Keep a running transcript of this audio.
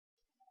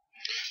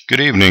Good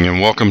evening and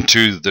welcome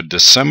to the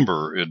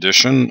December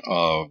edition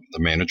of the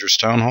Manager's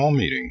Town Hall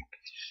meeting.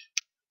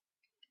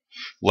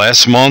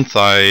 Last month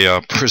I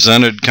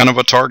presented kind of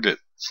a target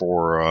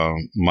for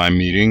my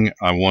meeting.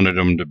 I wanted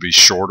them to be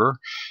shorter.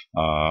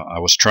 I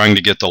was trying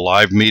to get the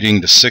live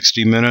meeting to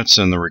 60 minutes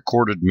and the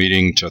recorded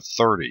meeting to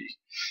 30.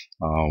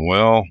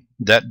 Well,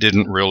 that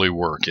didn't really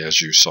work,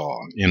 as you saw.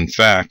 In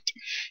fact,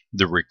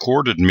 the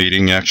recorded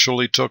meeting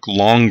actually took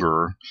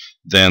longer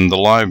than the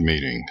live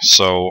meeting,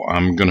 so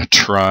I'm going to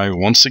try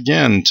once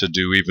again to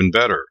do even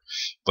better.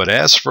 But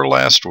as for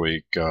last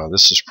week,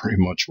 this is pretty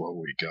much what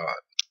we got.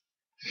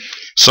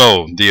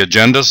 So the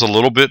agenda's a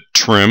little bit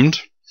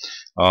trimmed.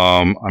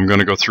 I'm going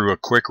to go through a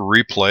quick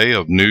replay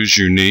of news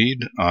you need,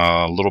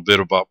 a little bit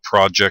about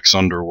projects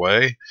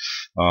underway.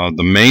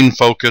 The main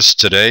focus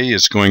today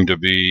is going to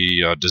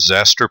be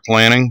disaster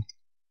planning.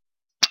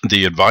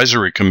 The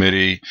advisory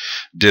committee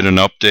did an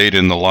update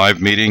in the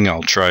live meeting.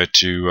 I'll try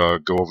to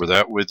go over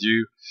that with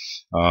you.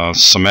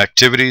 Some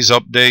activities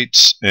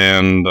updates,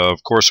 and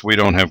of course we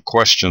don't have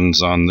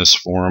questions on this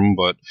forum,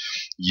 but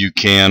you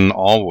can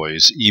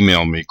always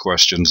email me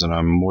questions and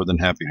I'm more than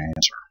happy to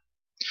answer.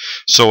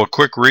 So a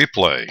quick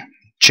replay.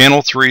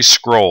 Channel 3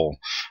 scroll.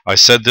 I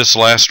said this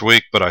last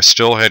week, but I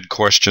still had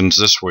questions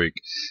this week.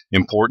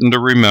 Important to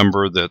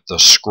remember that the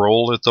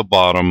scroll at the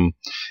bottom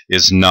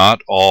is not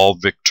all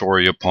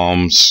Victoria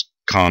Palms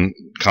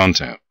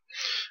content.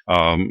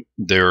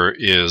 There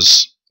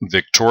is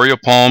Victoria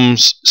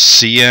Palms,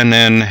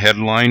 CNN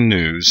headline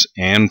news,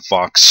 and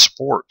Fox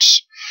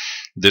Sports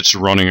that's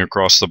running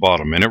across the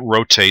bottom, and it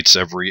rotates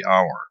every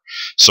hour.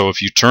 So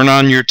if you turn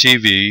on your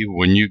TV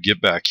when you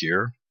get back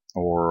here,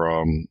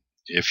 or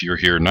if you're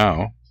here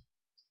now,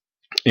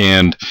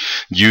 and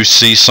you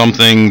see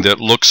something that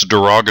looks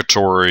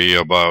derogatory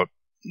about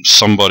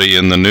somebody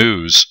in the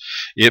news,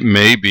 it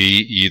may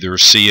be either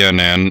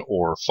CNN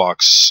or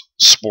Fox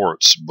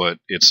Sports, but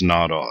it's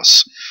not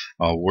us.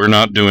 We're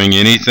not doing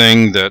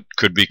anything that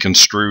could be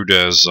construed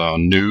as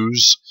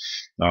news.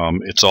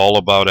 It's all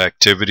about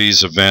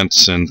activities,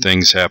 events, and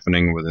things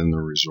happening within the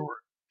resort.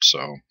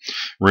 So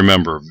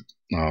remember,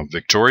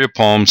 Victoria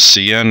Palms,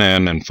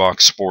 CNN, and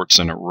Fox Sports,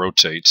 and it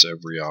rotates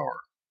every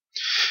hour.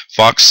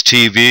 Fox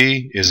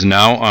TV is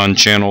now on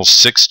channel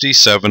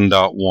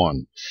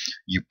 67.1.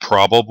 You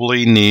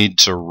probably need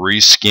to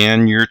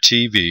rescan your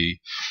TV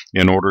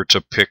in order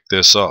to pick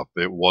this up.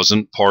 It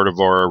wasn't part of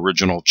our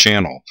original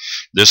channel.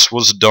 This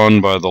was done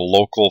by the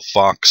local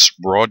Fox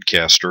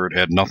broadcaster. It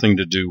had nothing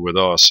to do with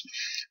us.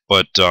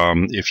 But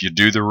if you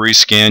do the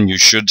rescan, you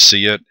should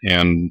see it.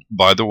 And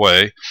by the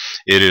way,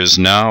 it is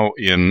now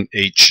in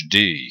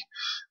HD.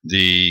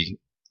 The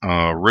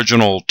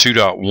original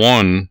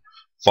 2.1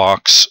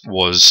 Fox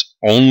was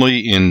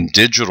only in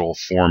digital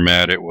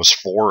format. It was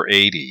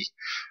 480.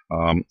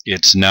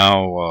 It's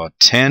now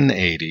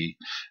 1080,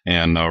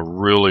 and a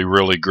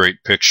really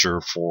great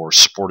picture for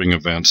sporting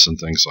events and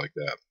things like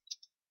that.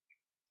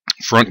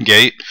 Front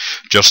gate,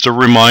 just a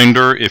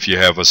reminder, if you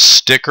have a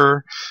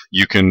sticker,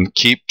 you can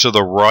keep to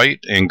the right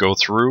and go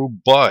through,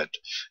 but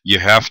you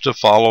have to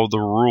follow the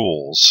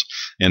rules.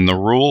 And the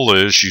rule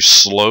is you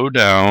slow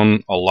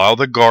down, allow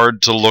the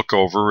guard to look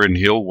over, and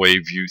he'll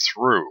wave you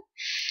through.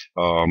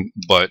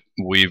 But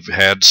we've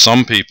had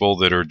some people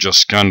that are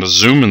just kind of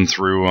zooming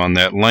through on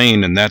that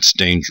lane, and that's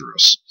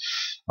dangerous.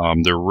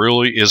 There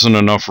really isn't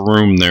enough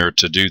room there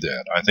to do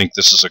that. I think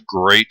this is a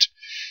great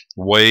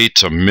way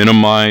to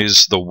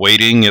minimize the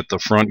waiting at the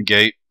front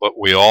gate, but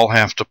we all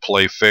have to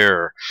play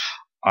fair.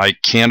 I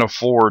can't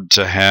afford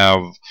to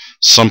have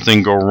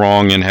something go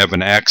wrong and have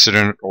an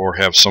accident or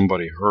have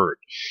somebody hurt.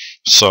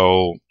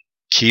 So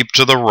keep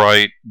to the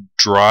right,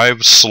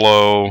 drive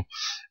slow,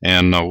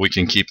 and we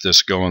can keep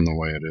this going the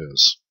way it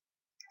is.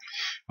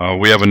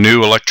 We have a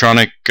new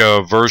electronic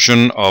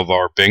version of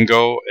our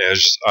bingo.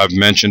 As I've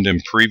mentioned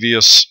in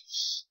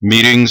previous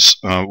meetings,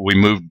 we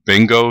moved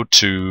bingo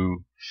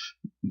to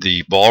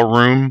the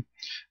ballroom.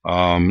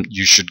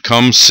 You should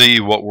come see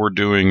what we're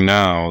doing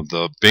now.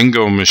 The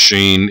bingo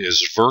machine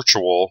is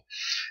virtual,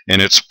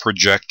 and it's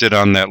projected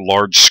on that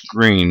large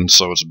screen,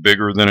 so it's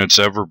bigger than it's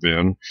ever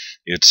been.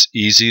 It's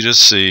easy to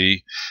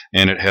see,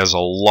 and it has a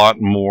lot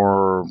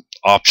more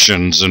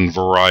options and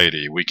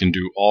variety. We can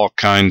do all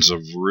kinds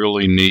of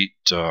really neat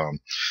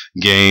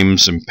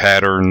games and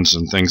patterns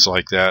and things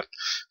like that.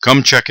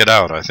 Come check it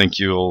out. I think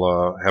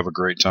you'll have a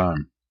great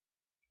time.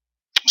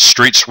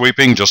 Street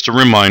sweeping, just a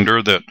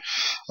reminder that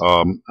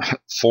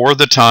for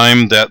the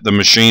time that the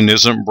machine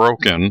isn't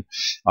broken,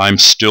 I'm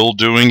still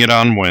doing it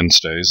on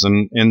Wednesdays,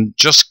 and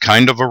just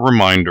kind of a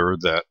reminder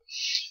that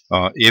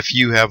if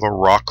you have a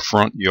rock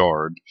front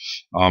yard,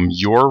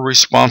 you're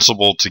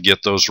responsible to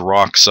get those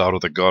rocks out of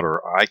the gutter.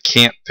 I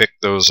can't pick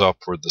those up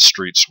with the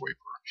street sweeper.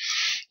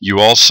 You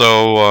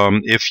also,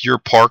 if you're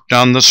parked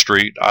on the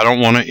street, I don't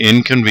want to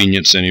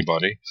inconvenience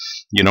anybody.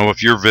 You know,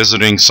 if you're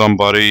visiting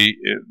somebody,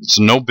 it's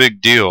no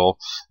big deal.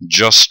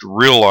 Just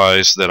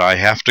realize that I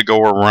have to go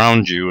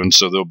around you, and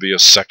so there'll be a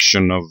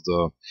section of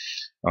the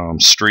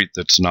street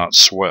that's not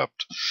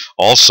swept.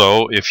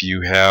 Also, if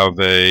you have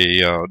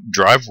a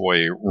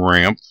driveway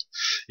ramp,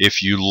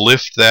 if you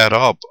lift that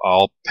up,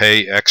 I'll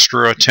pay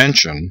extra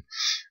attention,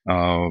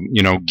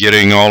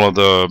 getting all of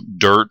the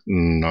dirt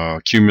and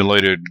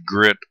accumulated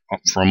grit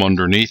from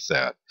underneath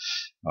that.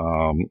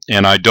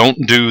 And I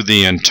don't do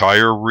the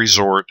entire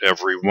resort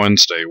every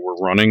Wednesday. We're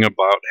running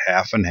about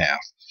half and half.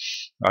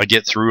 I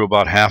get through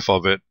about half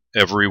of it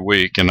every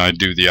week, and I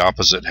do the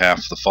opposite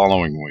half the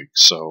following week.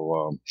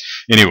 So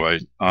anyway,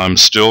 I'm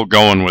still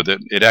going with it.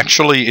 It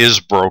actually is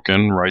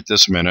broken right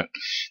this minute,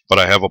 but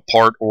I have a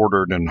part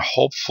ordered, and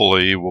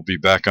hopefully we'll be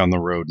back on the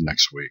road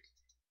next week.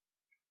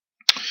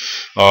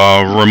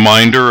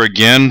 Reminder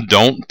again,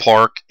 don't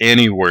park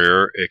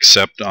anywhere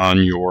except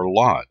on your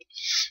lot.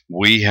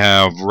 We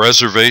have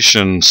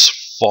reservations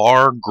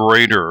far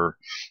greater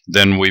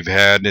than we've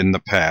had in the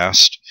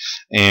past,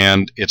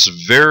 and it's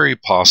very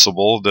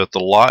possible that the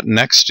lot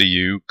next to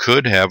you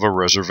could have a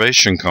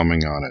reservation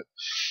coming on it.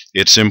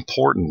 It's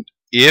important.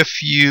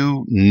 If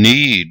you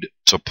need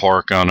to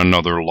park on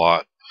another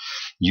lot,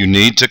 you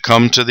need to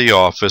come to the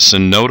office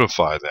and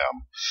notify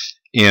them.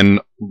 In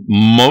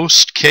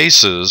most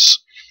cases,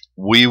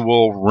 we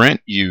will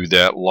rent you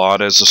that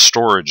lot as a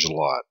storage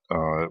lot.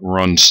 It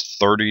runs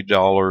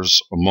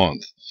 $30 a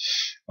month,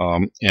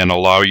 and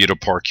allow you to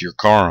park your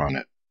car on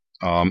it.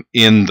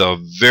 In the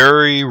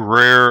very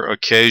rare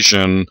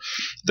occasion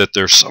that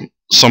there's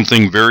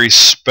something very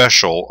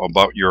special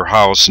about your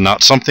house,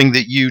 not something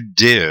that you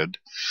did.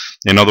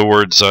 In other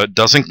words, it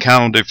doesn't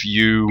count if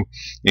you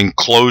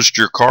enclosed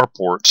your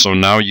carport, so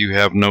now you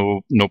have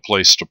no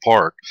place to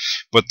park.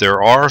 But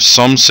there are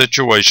some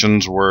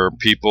situations where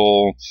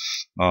people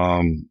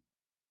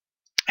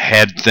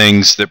had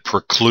things that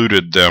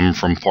precluded them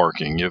from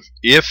parking.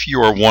 If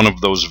you are one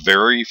of those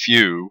very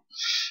few,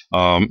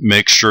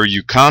 make sure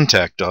you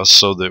contact us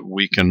so that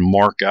we can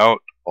mark out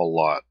a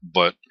lot.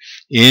 But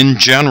in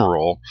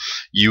general,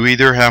 you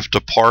either have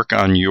to park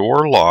on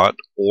your lot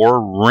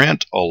or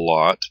rent a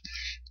lot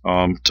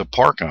to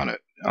park on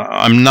it.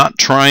 I'm not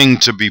trying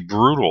to be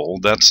brutal.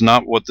 That's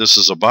not what this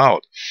is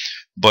about.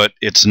 But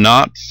it's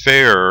not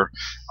fair.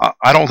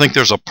 I don't think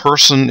there's a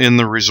person in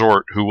the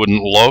resort who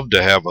wouldn't love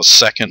to have a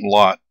second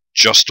lot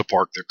just to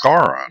park their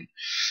car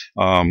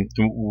on.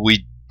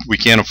 We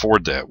can't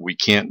afford that. We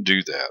can't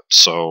do that.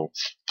 So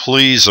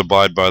please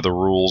abide by the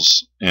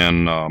rules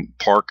and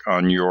park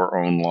on your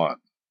own lot.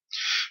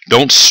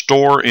 Don't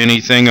store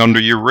anything under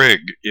your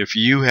rig. If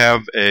you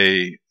have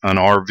an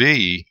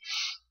RV,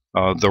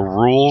 the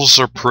rules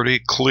are pretty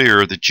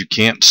clear that you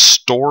can't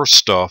store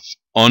stuff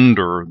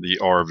under the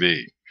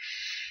RV,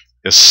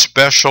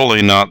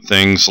 especially not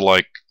things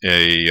like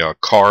a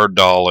car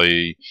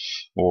dolly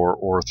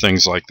or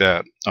things like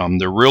that.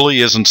 There really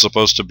isn't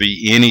supposed to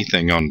be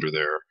anything under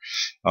there.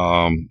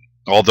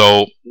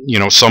 Although,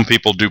 some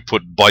people do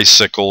put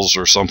bicycles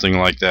or something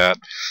like that.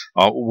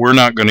 We're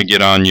not going to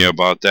get on you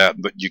about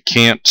that, but you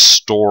can't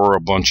store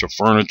a bunch of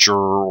furniture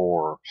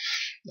or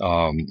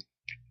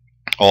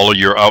all of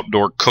your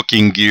outdoor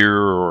cooking gear,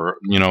 or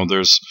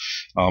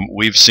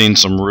we've seen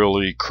some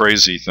really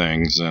crazy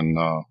things, and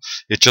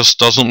it just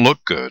doesn't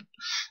look good.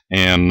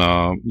 And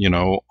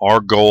our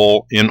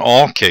goal in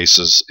all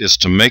cases is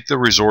to make the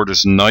resort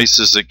as nice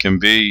as it can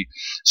be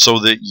so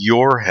that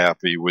you're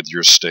happy with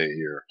your stay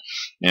here,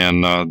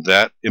 and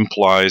that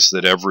implies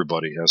that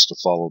everybody has to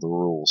follow the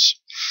rules.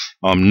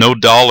 No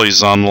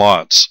dollies on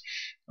lots.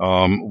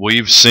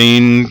 We've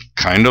seen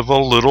kind of a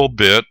little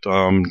bit,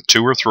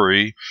 2 or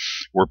 3,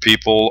 where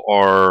people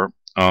are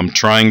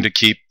trying to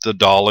keep the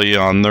dolly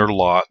on their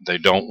lot. They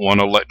don't want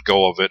to let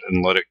go of it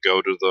and let it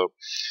go to the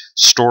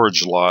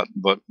storage lot,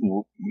 but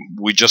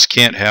we just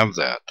can't have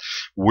that.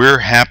 We're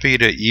happy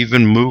to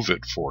even move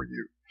it for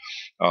you.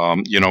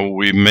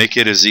 We make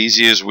it as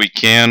easy as we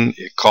can.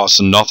 It costs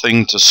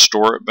nothing to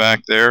store it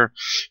back there,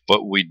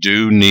 but we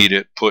do need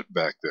it put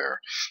back there.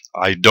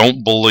 I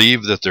don't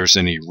believe that there's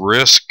any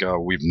risk.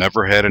 We've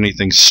never had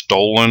anything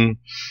stolen.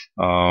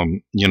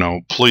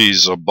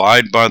 Please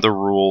abide by the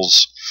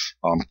rules.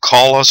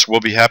 Call us. We'll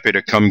be happy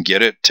to come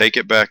get it, take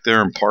it back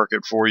there and park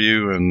it for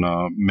you, and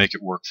make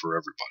it work for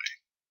everybody.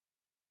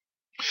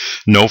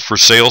 No for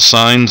sale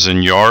signs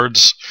in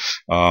yards.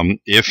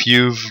 If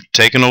you've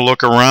taken a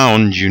look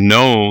around, you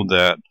know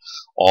that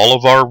all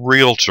of our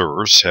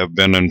realtors have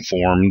been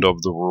informed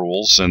of the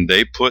rules, and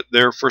they put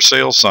their for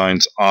sale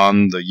signs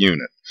on the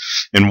unit.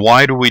 And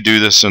why do we do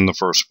this in the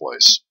first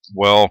place?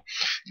 Well,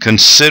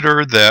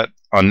 consider that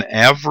an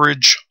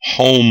average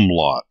home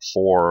lot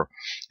for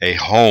a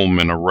home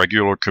in a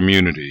regular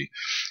community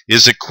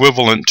is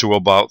equivalent to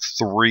about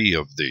 3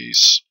 of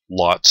these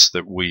lots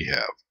that we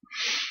have.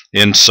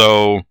 And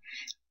so,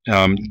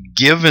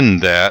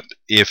 given that,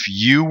 if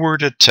you were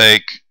to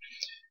take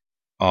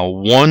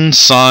one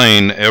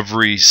sign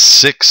every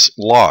 6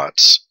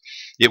 lots,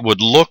 it would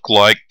look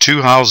like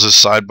 2 houses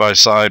side by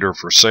side are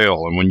for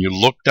sale. And when you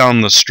look down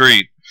the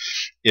street,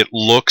 it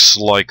looks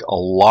like a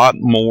lot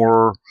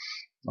more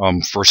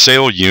for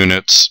sale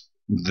units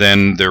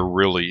than there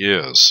really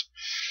is.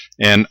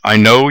 And I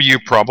know you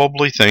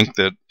probably think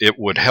that it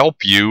would help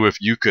you if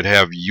you could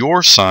have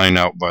your sign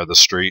out by the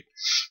street,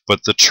 but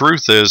the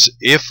truth is,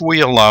 if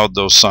we allowed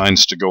those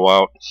signs to go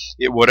out,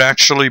 it would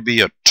actually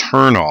be a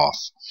turnoff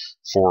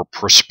for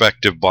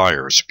prospective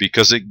buyers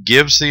because it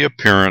gives the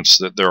appearance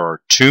that there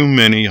are too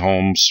many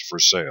homes for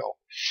sale.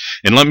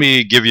 And let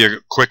me give you a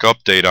quick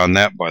update on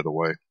that, by the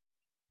way.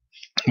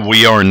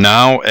 We are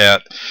now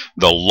at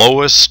the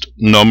lowest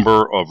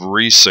number of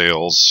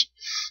resales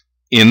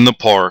in the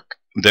park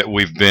that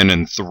we've been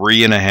in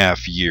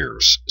 3.5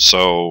 years.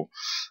 So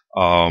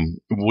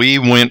we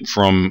went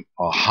from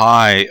a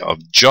high of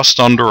just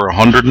under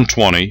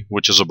 120,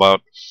 which is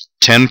about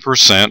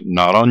 10%,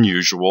 not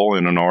unusual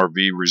in an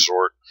RV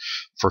resort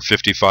for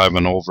 55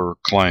 and over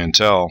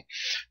clientele.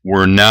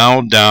 We're now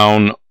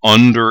down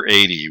under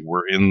 80.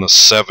 We're in the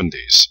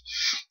 70s.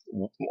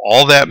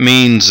 All that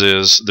means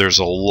is there's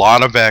a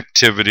lot of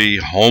activity.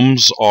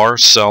 Homes are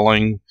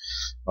selling.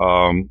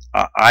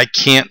 I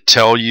can't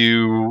tell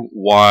you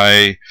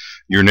why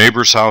your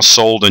neighbor's house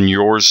sold and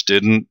yours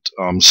didn't.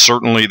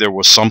 Certainly there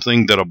was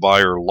something that a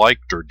buyer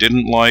liked or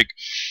didn't like,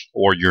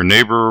 or your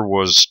neighbor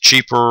was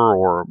cheaper,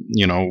 or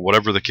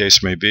whatever the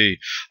case may be.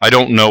 I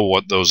don't know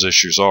what those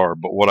issues are,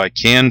 but what I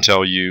can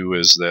tell you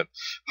is that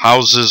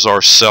houses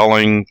are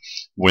selling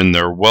when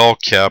they're well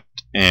kept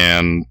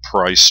and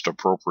priced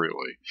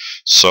appropriately.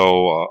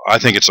 So I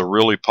think it's a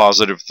really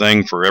positive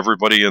thing for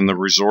everybody in the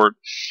resort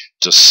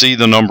to see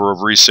the number of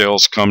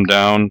resales come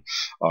down.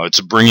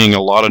 It's bringing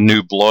a lot of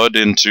new blood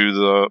into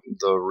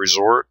the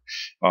resort.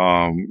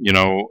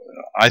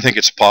 I think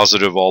it's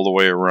positive all the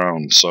way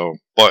around. So,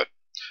 but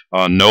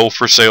no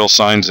for sale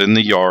signs in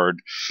the yard.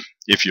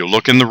 If you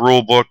look in the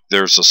rule book,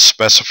 there's a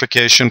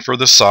specification for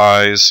the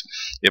size.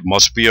 It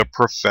must be a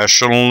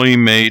professionally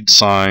made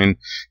sign.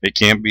 It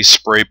can't be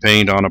spray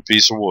paint on a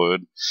piece of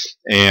wood,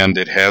 and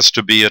it has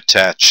to be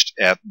attached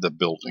at the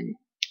building.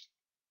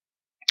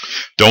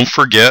 Don't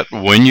forget,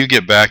 when you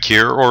get back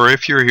here, or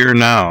if you're here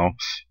now,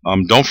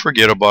 don't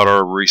forget about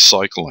our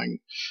recycling.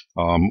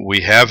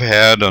 We have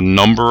had a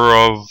number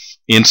of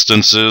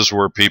instances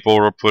where people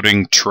are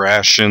putting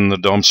trash in the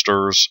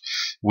dumpsters.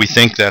 We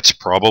think that's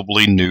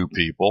probably new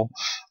people,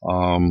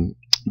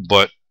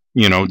 but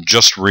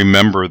just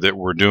remember that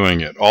we're doing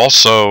it.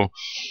 Also,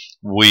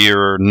 we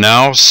are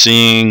now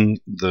seeing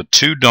the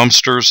 2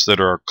 dumpsters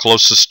that are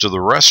closest to the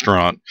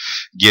restaurant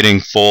getting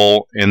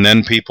full, and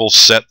then people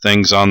set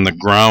things on the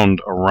ground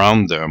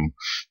around them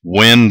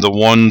when the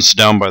ones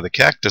down by the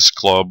Cactus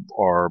Club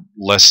are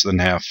less than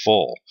half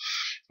full.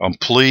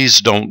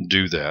 Please don't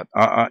do that.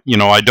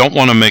 I don't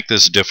want to make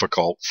this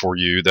difficult for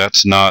you.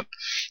 That's not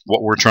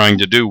what we're trying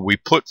to do. We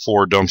put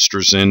 4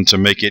 dumpsters in to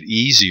make it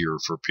easier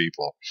for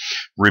people.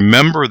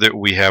 Remember that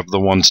we have the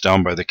ones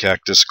down by the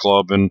Cactus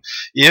Club, and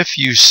if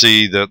you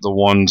see that the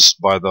ones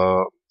by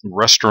the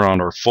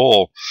restaurant are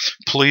full,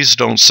 please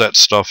don't set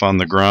stuff on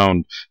the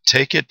ground.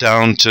 Take it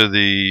down to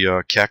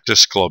the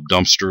Cactus Club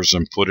dumpsters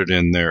and put it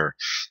in there.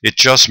 It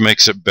just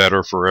makes it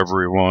better for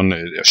everyone.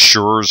 It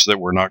assures that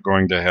we're not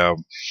going to have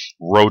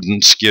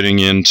rodents getting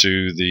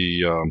into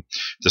the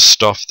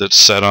stuff that's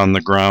set on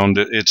the ground.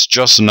 It's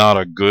just not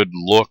a good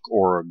look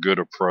or a good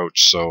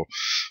approach. So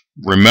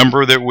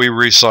remember that we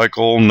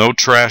recycle, no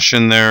trash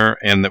in there,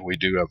 and that we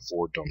do have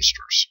 4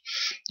 dumpsters.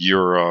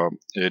 Your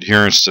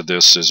adherence to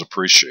this is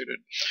appreciated.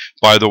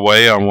 By the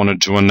way, I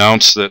wanted to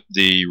announce that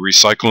the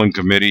recycling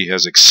committee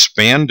has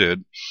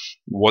expanded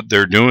what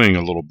they're doing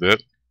a little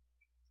bit.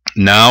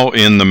 Now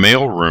in the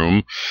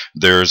mailroom,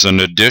 there's an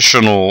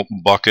additional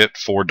bucket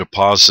for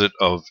deposit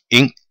of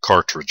ink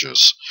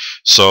cartridges.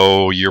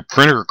 So your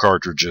printer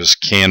cartridges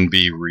can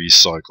be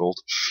recycled,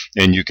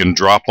 and you can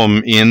drop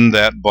them in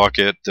that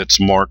bucket that's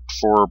marked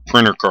for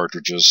printer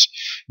cartridges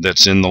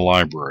that's in the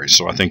library.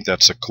 So I think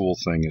that's a cool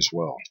thing as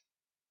well.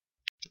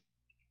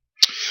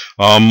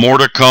 More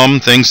to come,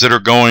 things that are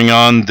going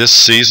on this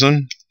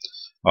season.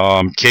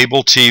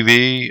 Cable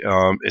TV,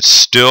 it's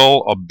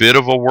still a bit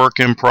of a work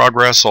in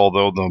progress,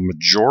 although the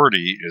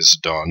majority is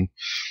done.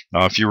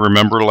 If you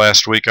remember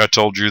last week, I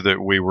told you that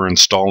we were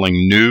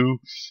installing new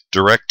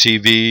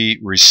DirecTV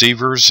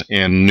receivers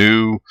and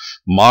new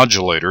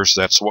modulators.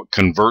 That's what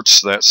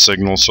converts that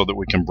signal so that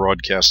we can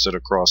broadcast it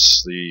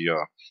across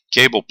the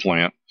cable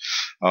plant.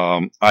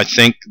 I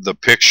think the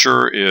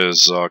picture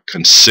is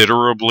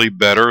considerably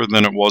better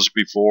than it was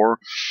before.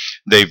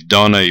 They've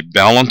done a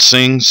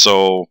balancing,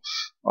 so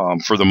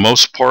for the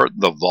most part,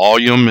 the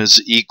volume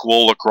is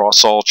equal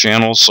across all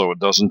channels, so it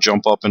doesn't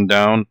jump up and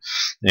down.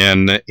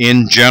 And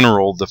in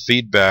general, the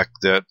feedback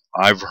that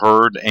I've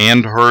heard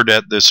and heard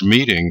at this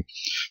meeting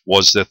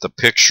was that the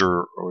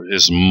picture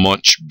is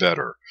much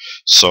better.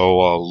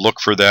 So look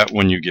for that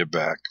when you get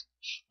back.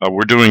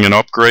 We're doing an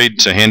upgrade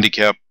to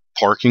handicap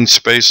parking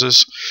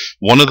spaces.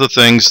 One of the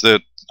things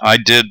that I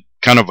did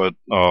kind of a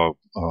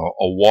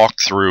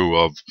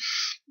walkthrough of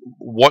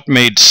what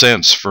made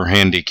sense for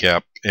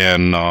handicap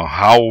and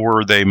how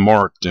were they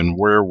marked and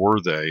where were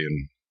they.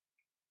 And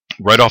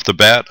Right off the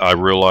bat, I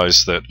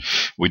realized that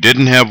we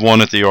didn't have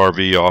one at the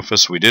RV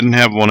office. We didn't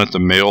have one at the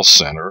mail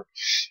center.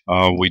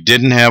 We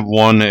didn't have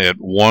one at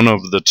one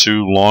of the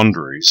two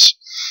laundries.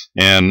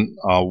 And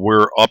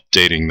we're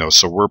updating those,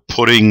 so we're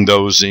putting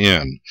those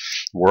in.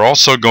 We're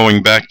also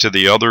going back to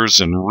the others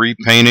and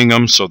repainting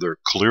them so they're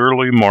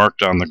clearly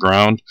marked on the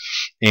ground.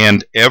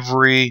 And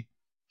every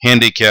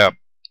handicap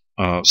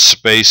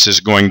space is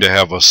going to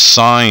have a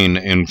sign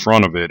in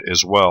front of it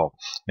as well,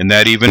 and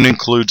that even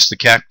includes the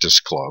Cactus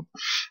Club.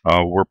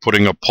 We're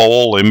putting a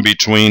pole in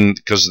between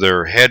because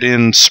they're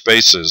head-in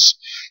spaces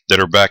that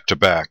are back to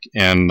back,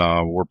 and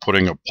we're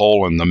putting a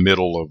pole in the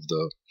middle of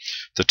the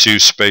two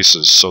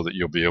spaces so that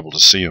you'll be able to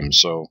see them.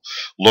 So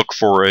look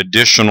for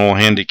additional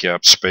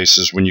handicap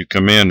spaces when you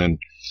come in, and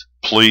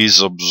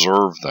please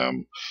observe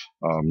them.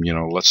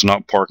 Let's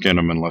not park in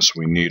them unless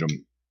we need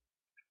them.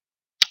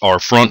 Our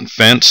front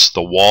fence,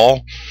 the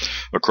wall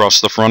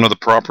across the front of the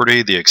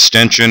property, the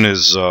extension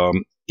is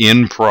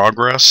in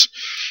progress.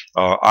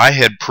 I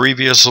had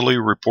previously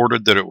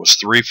reported that it was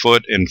 3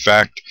 foot. In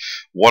fact,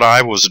 what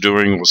I was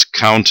doing was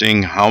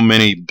counting how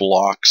many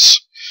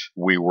blocks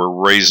we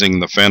were raising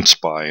the fence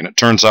by, and it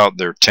turns out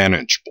they're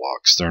 10-inch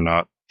blocks. They're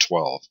not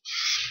 12.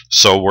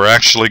 So we're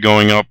actually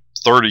going up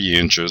 30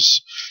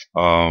 inches,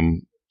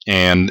 and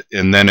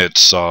then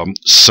it's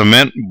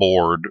cement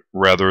board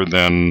rather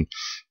than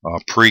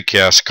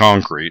precast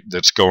concrete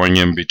that's going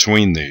in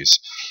between these.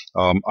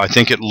 I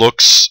think it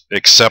looks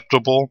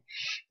acceptable.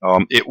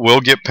 It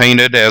will get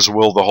painted, as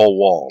will the whole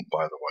wall,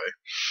 by the way.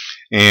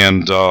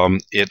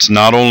 And it's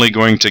not only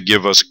going to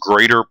give us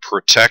greater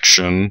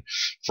protection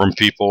from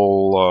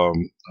people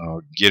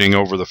getting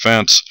over the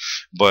fence,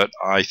 but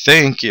I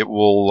think it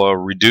will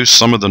reduce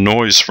some of the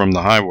noise from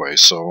the highway.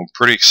 So I'm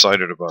pretty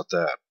excited about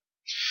that.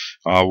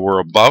 We're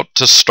about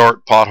to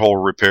start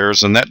pothole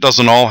repairs, and that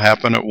doesn't all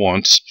happen at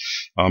once.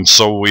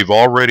 So we've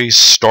already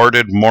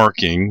started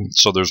marking.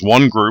 So there's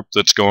one group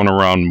that's going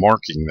around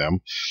marking them,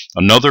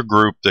 another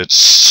group that's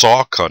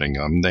saw cutting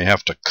them. They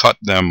have to cut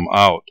them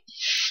out.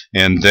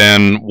 And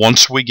then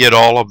once we get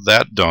all of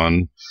that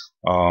done,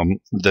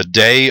 the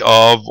day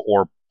of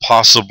or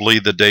possibly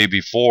the day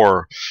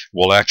before,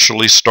 we'll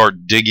actually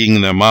start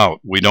digging them out.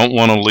 We don't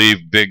want to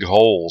leave big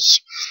holes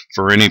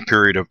for any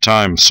period of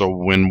time. So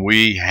when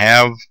we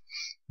have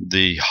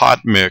the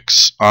hot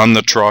mix on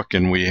the truck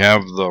and we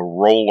have the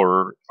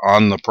roller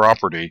on the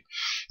property,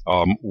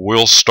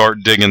 we'll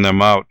start digging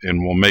them out,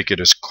 and we'll make it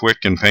as quick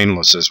and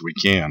painless as we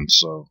can.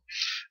 So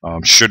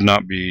should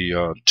not be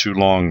too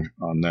long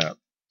on that.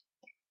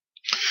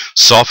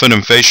 Soffit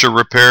and fascia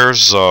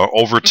repairs.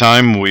 Over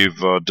time, we've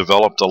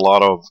developed a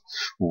lot of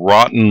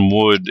rotten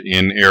wood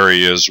in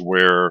areas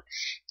where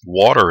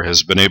water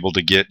has been able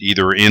to get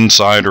either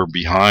inside or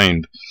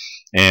behind,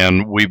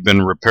 and we've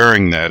been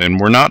repairing that. And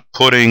we're not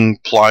putting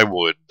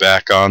plywood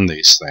back on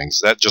these things.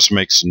 That just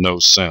makes no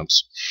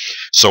sense.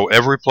 So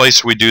every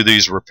place we do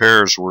these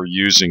repairs, we're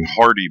using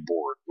Hardy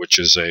board, which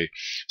is a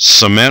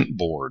cement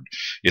board.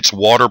 It's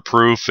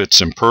waterproof,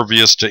 it's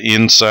impervious to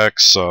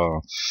insects,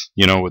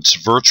 it's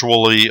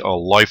virtually a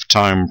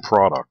lifetime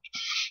product.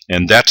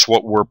 And that's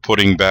what we're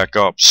putting back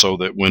up, so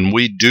that when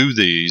we do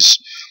these,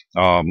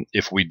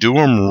 if we do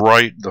them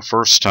right the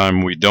first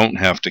time, we don't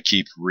have to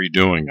keep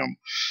redoing them.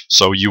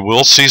 So you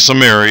will see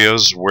some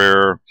areas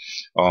where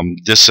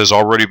this has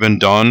already been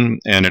done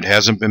and it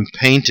hasn't been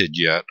painted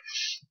yet,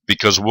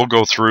 because we'll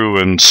go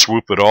through and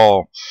swoop it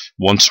all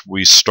once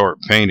we start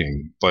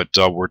painting. But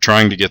we're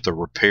trying to get the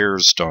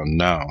repairs done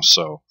now,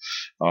 so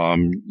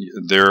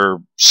they're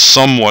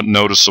somewhat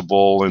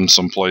noticeable in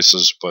some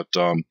places, but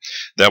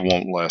that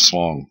won't last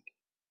long.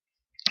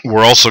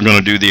 We're also going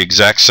to do the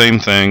exact same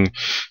thing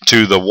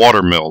to the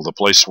water mill, the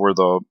place where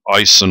the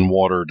ice and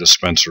water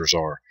dispensers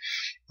are.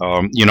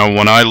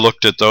 When I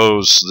looked at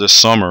those this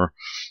summer,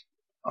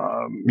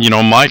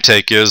 my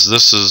take is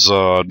this is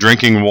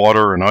drinking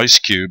water and ice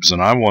cubes,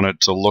 and I want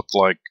it to look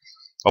like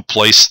a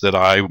place that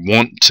I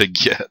want to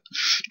get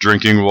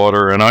drinking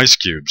water and ice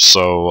cubes.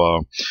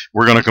 So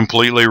we're going to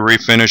completely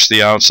refinish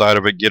the outside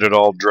of it, get it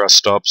all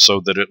dressed up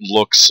so that it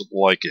looks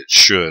like it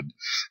should.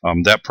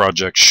 That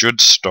project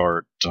should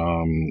start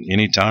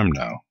anytime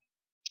now.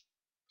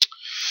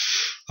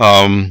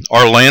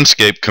 Our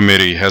landscape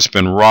committee has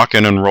been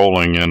rocking and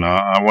rolling, and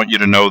I want you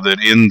to know that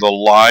in the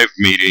live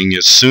meeting,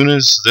 as soon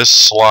as this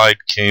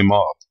slide came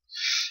up,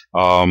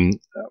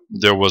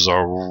 there was a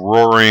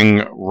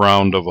roaring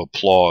round of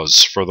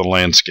applause for the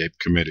landscape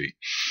committee.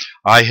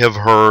 I have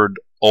heard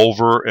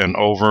over and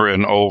over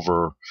and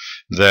over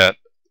that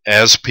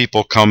as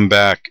people come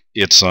back,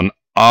 it's an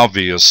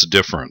obvious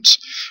difference.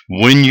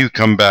 When you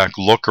come back,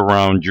 look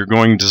around, you're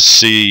going to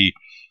see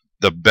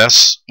the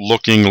best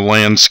looking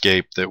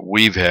landscape that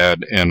we've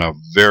had in a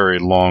very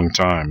long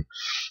time.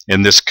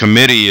 And this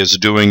committee is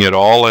doing it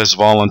all as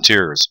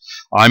volunteers.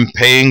 I'm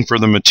paying for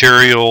the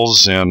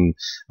materials, and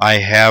I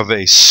have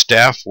a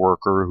staff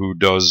worker who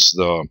does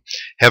the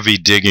heavy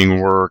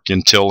digging work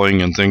and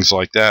tilling and things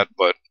like that.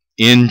 But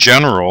in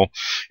general,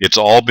 it's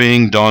all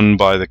being done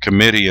by the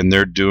committee, and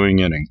they're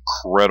doing an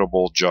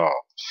incredible job.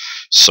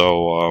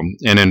 So,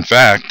 and in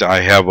fact,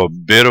 I have a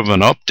bit of an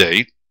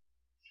update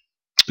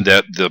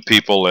that the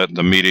people at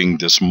the meeting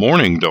this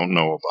morning don't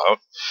know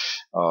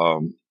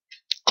about.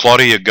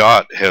 Claudia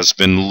Gott has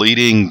been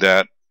leading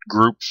that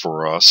group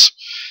for us,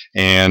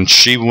 and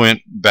she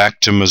went back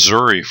to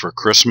Missouri for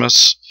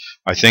Christmas.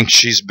 I think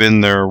she's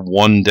been there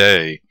one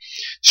day.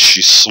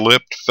 She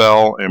slipped,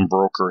 fell, and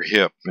broke her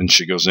hip, and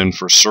she goes in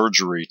for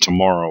surgery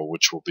tomorrow,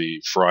 which will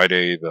be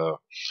Friday the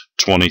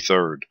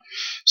 23rd.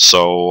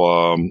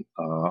 So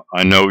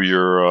I know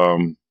your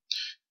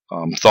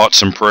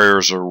thoughts and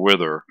prayers are with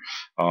her.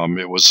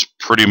 It was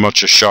pretty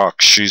much a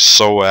shock. She's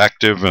so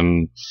active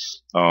and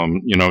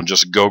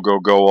just go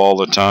all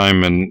the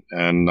time,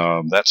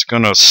 and that's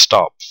gonna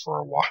stop for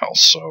a while.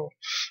 So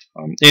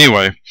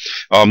anyway,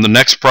 the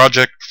next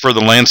project for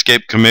the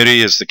landscape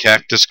committee is the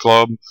Cactus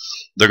Club.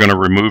 They're going to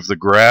remove the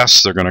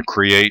grass. They're going to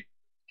create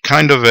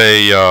kind of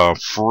a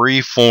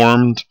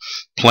free-formed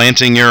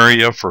planting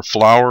area for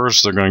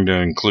flowers. They're going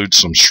to include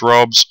some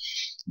shrubs.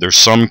 There's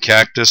some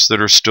cactus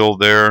that are still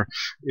there.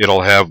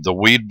 It'll have the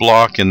weed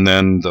block and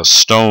then the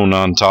stone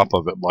on top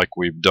of it like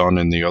we've done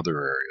in the other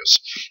areas.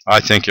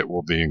 I think it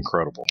will be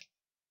incredible.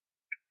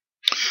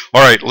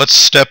 All right, let's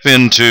step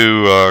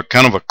into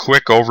kind of a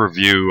quick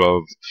overview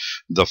of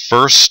the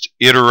first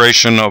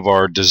iteration of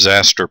our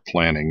disaster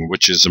planning,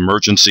 which is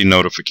emergency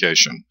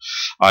notification.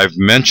 I've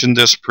mentioned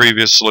this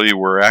previously.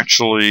 We're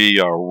actually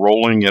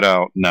rolling it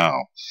out now.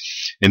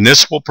 And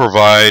this will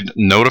provide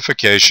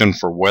notification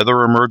for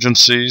weather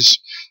emergencies,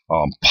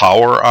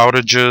 power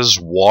outages,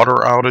 water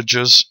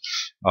outages.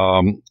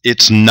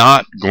 It's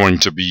not going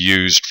to be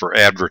used for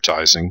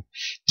advertising,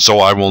 so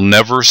I will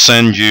never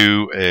send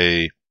you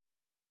a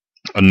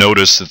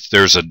notice that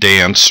there's a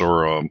dance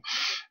or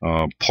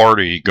a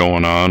party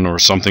going on or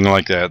something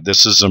like that.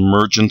 This is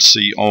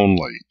emergency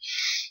only.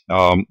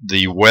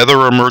 The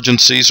weather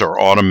emergencies are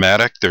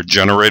automatic. They're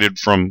generated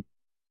from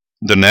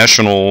the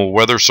National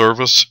Weather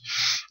Service.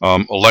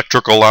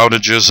 Electrical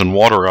outages and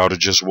water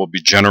outages will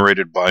be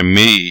generated by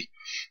me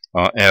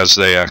as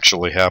they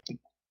actually happen.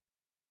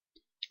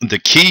 The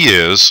key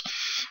is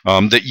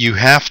that you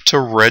have to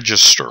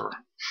register.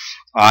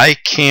 I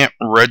can't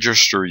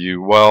register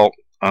you. Well,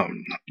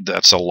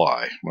 that's a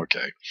lie.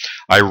 Okay.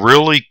 I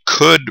really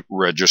could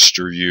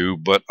register you,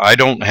 but I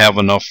don't have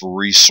enough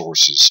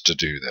resources to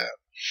do that.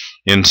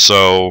 And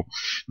so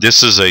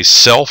this is a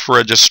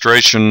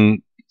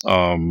self-registration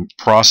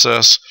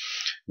process.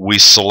 We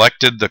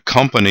selected the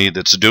company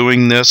that's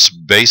doing this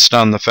based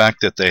on the fact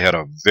that they had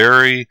a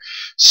very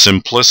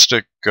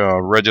simplistic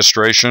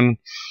registration.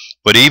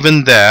 But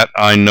even that,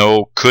 I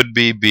know, could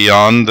be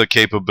beyond the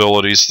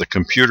capabilities, the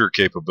computer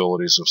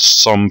capabilities of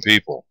some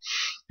people.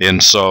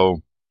 And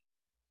so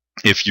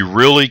if you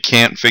really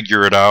can't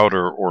figure it out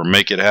or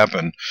make it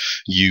happen,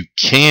 you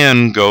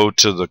can go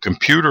to the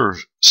computer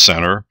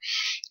center,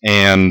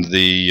 and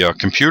the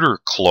computer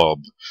club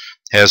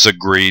has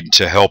agreed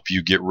to help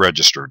you get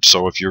registered.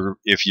 So if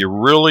you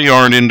really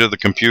aren't into the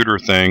computer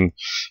thing,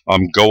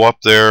 go up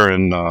there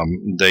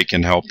and they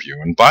can help you.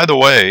 And by the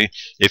way,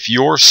 if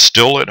you're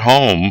still at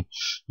home,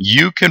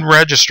 you can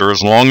register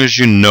as long as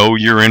you know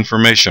your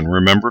information.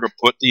 Remember to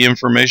put the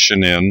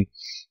information in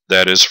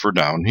that is for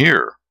down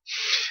here.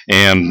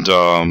 And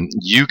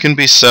you can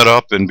be set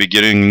up and be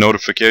getting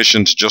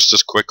notifications just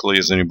as quickly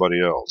as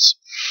anybody else.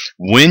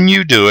 When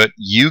you do it,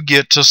 you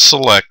get to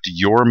select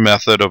your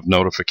method of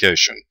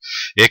notification.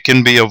 It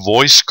can be a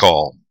voice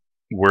call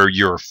where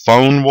your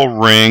phone will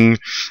ring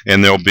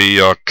and there'll be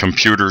a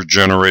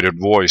computer-generated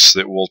voice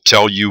that will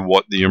tell you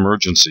what the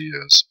emergency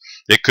is.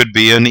 It could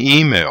be an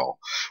email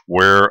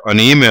where an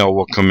email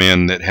will come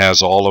in that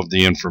has all of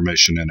the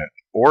information in it.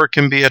 Or it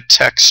can be a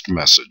text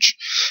message,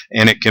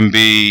 and it can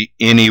be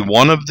any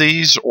one of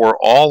these or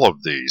all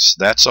of these.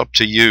 That's up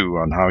to you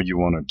on how you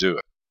want to do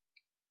it.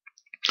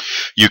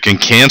 You can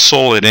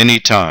cancel at any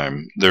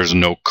time. There's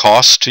no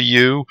cost to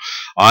you.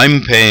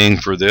 I'm paying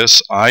for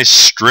this. I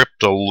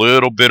stripped a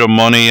little bit of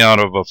money out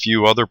of a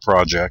few other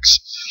projects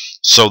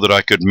so that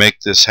I could make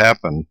this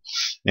happen,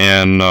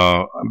 and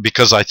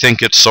because I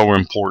think it's so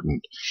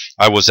important.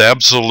 I was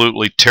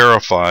absolutely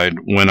terrified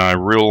when I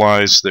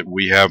realized that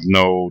we have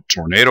no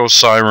tornado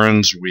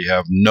sirens, we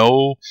have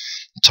no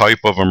type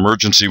of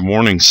emergency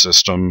warning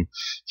system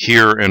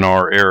here in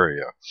our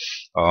area.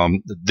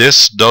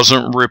 This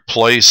doesn't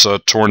replace a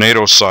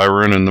tornado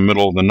siren in the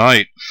middle of the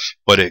night,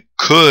 but it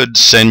could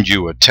send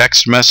you a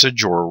text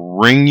message or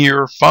ring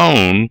your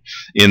phone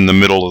in the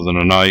middle of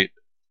the night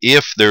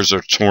if there's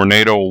a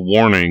tornado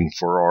warning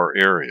for our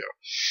area.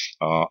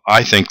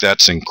 I think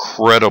that's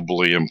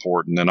incredibly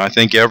important, and I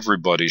think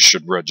everybody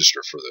should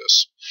register for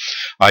this.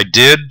 I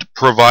did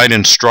provide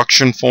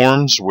instruction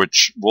forms,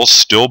 which will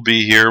still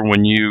be here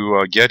when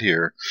you get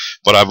here,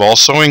 but I've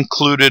also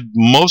included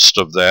most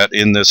of that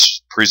in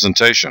this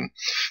presentation.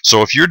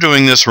 So if you're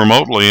doing this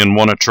remotely and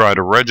want to try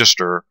to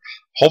register,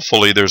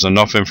 hopefully there's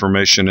enough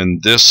information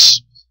in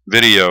this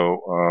video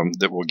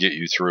that will get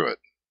you through it.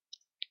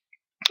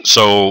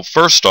 So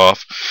first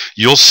off,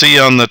 you'll see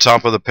on the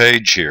top of the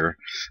page here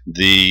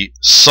the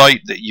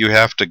site that you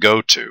have to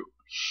go to.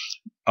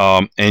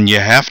 and you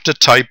have to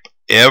type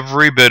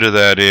every bit of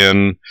that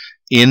in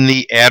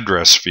the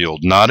address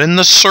field, not in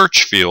the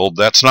search field.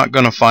 That's not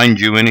going to find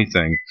you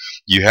anything.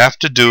 You have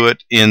to do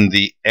it in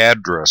the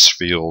address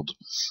field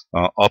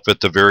up at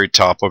the very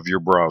top of your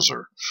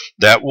browser.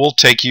 That will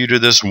take you to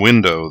this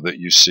window that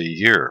you see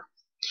here.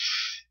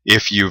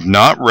 If you've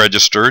not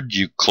registered,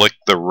 you click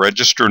the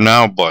Register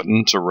Now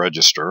button to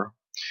register.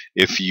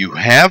 If you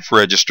have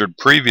registered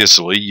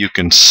previously, you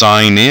can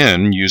sign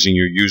in using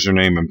your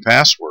username and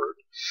password.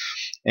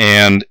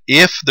 And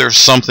if there's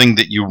something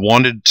that you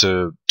wanted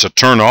to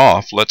turn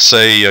off, let's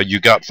say you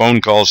got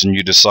phone calls and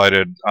you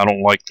decided, I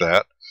don't like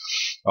that,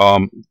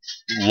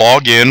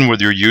 log in with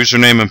your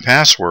username and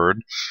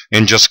password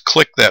and just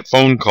click that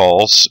phone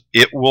calls.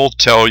 It will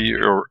tell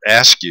you or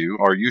ask you,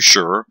 are you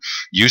sure?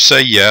 You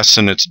say yes,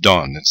 and it's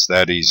done. It's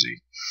that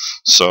easy.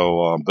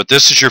 So, but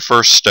this is your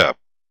first step.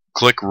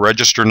 Click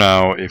Register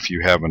Now if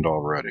you haven't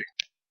already.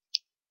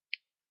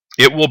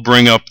 It will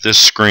bring up this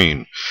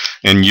screen,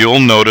 and you'll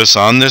notice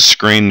on this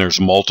screen there's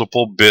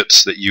multiple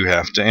bits that you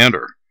have to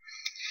enter.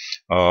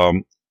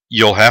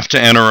 You'll have to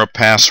enter a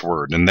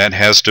password, and that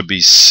has to be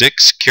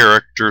 6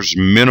 characters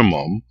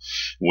minimum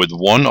with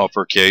 1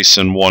 uppercase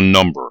and 1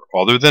 number.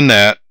 Other than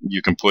that,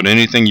 you can put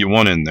anything you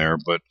want in there,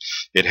 but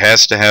it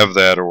has to have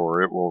that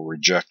or it will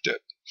reject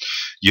it.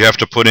 You have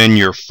to put in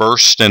your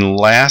first and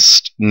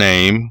last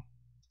name,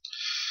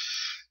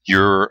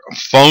 your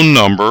phone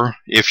number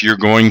if you're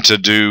going to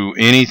do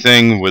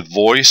anything with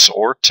voice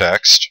or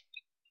text.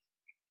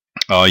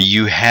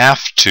 You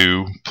have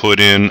to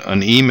put in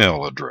an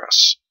email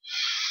address.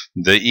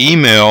 The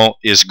email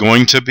is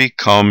going to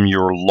become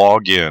your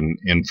login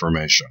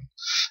information,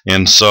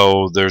 and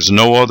so there's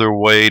no other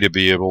way to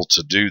be able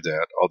to do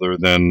that other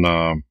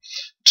than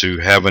to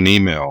have an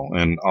email,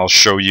 and I'll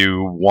show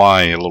you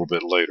why a little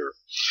bit later.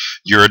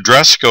 Your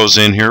address goes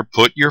in here.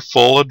 Put your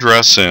full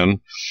address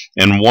in,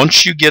 and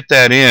once you get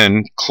that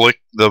in, click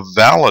the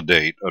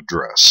Validate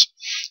Address.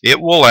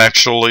 It will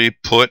actually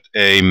put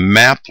a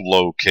map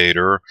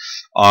locator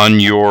on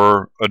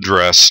your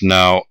address.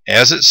 Now,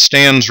 as it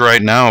stands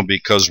right now,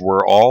 because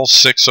we're all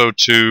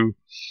 602,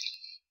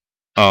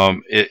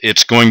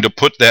 it's going to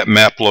put that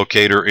map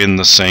locator in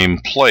the same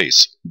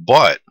place.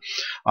 But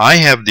I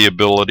have the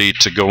ability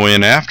to go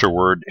in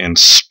afterward and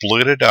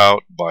split it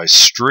out by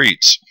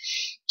streets.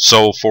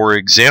 So, for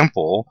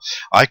example,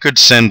 I could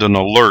send an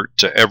alert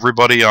to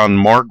everybody on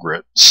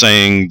Margaret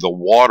saying the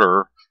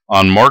water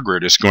on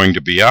Margaret is going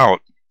to be out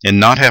and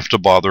not have to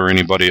bother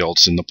anybody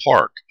else in the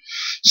park.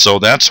 So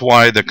that's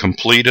why the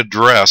complete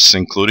address,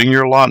 including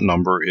your lot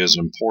number, is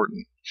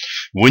important.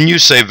 When you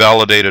say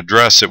Validate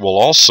Address, it will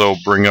also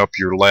bring up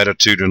your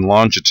latitude and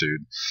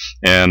longitude,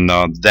 and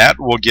that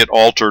will get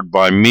altered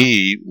by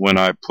me when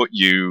I put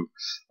you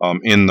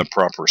in the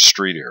proper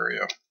street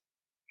area.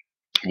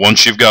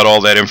 Once you've got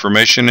all that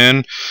information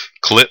in,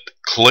 click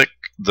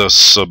the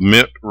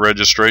Submit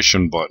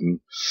Registration button,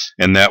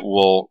 and that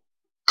will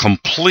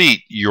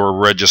complete your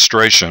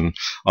registration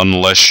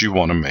unless you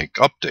want to make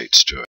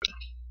updates to it.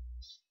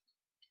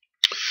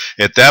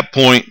 At that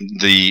point,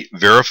 the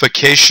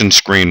verification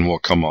screen will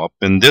come up,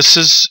 and this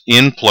is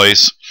in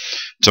place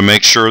to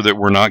make sure that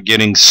we're not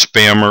getting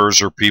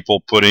spammers or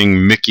people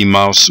putting Mickey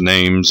Mouse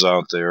names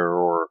out there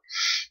or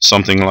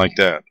something like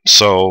that.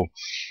 So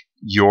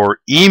your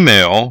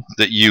email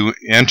that you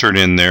entered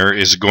in there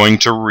is going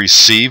to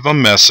receive a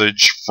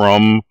message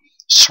from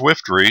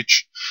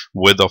SwiftReach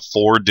with a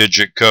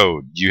 4-digit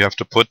code. You have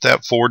to put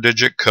that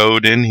 4-digit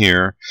code in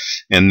here,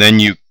 and then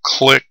you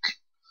click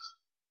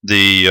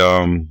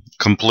the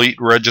complete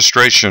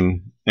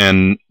registration,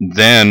 and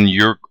then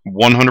you're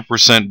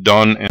 100%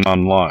 done and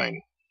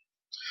online.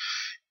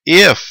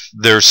 If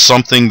there's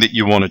something that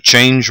you want to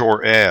change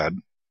or add,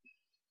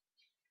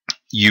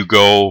 you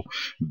go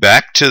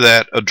back to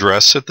that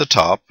address at the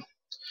top,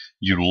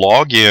 you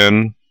log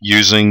in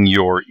using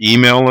your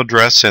email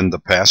address and the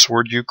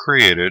password you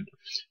created,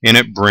 and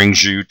it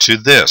brings you to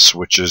this,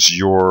 which is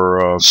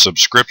your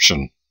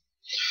subscription.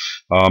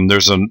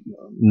 There's a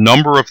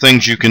number of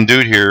things you can do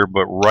here,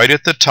 but right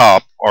at the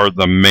top are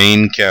the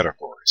main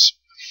categories.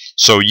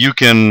 So you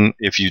can,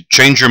 if you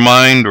change your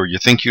mind or you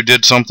think you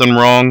did something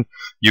wrong,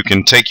 you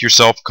can take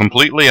yourself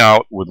completely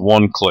out with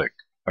one click.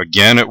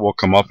 Again, it will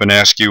come up and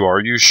ask you, are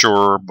you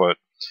sure? But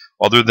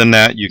other than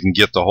that, you can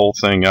get the whole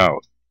thing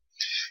out.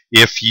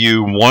 If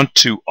you want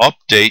to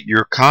update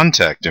your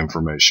contact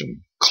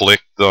information,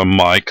 click the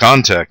My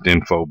Contact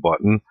Info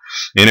button,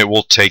 and it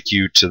will take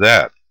you to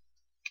that.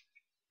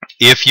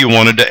 If you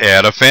wanted to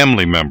add a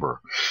family member,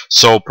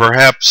 so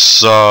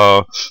perhaps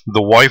the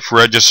wife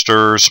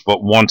registers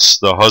but wants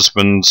the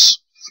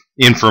husband's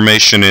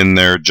information in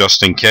there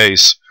just in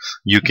case,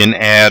 you can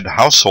add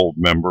household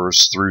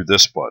members through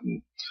this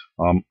button.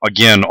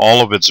 Again,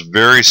 all of it's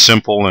very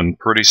simple and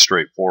pretty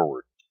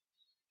straightforward.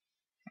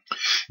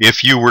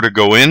 If you were to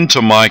go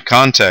into My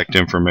Contact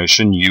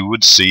Information, you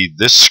would see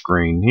this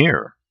screen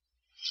here.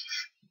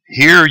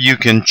 Here you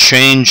can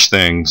change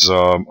things.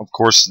 Of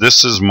course,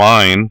 this is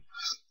mine.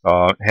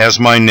 Has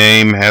my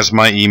name, has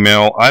my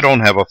email. I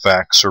don't have a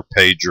fax or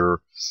pager,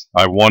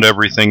 I want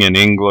everything in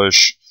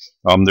English.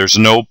 There's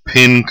no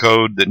PIN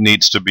code that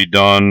needs to be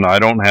done. I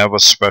don't have a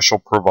special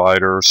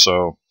provider,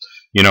 so,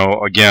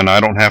 again, I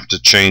don't have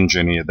to change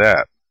any of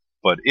that.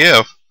 But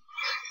if,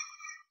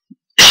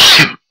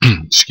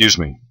 excuse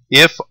me,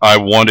 if I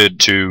wanted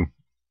to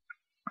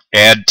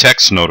add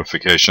text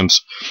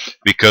notifications,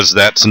 because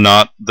that's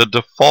not the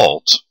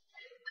default,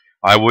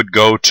 I would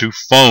go to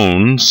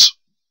Phones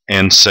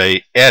and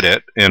say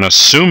Edit, and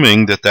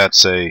assuming that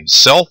that's a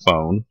cell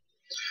phone,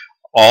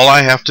 all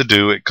I have to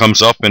do, it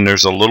comes up and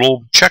there's a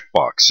little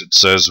checkbox. It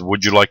says,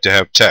 would you like to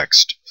have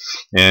text?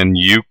 And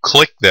you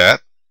click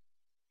that,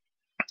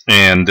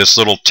 and this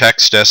little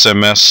text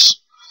SMS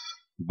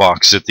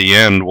box at the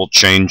end will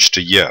change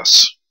to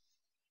yes.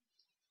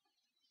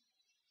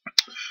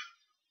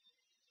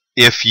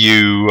 If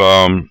you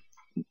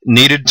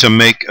needed to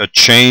make a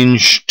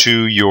change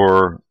to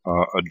your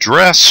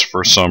address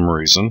for some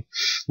reason,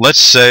 let's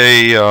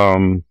say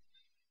you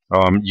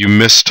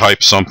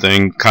mistype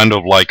something, kind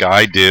of like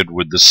I did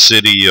with the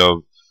city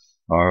of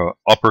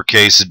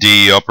uppercase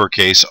D,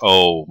 uppercase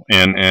O,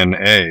 and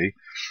A,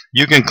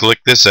 you can click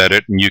this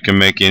edit and you can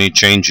make any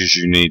changes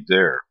you need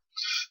there.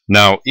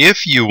 Now,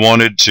 if you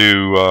wanted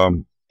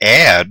to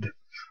add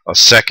a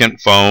second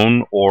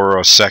phone or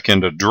a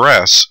second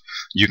address,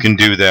 you can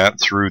do that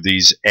through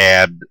these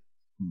add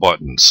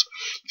buttons.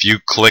 If you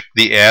click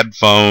the add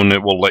phone,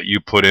 it will let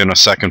you put in a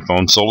second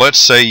phone. So let's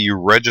say you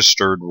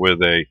registered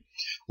with a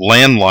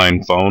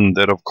landline phone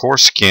that of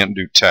course can't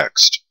do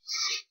text,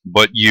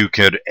 but you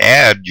could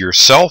add your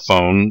cell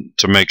phone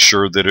to make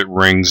sure that it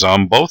rings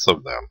on both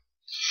of them.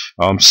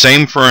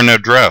 Same for an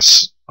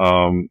address.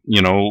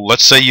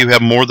 Let's say you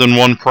have more than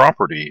one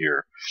property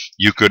here.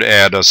 You could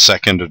add a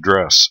second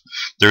address.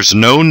 There's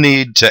no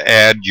need to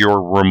add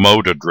your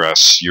remote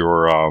address,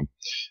 your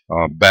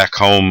back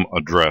home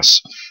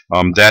address.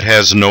 That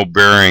has no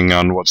bearing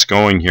on what's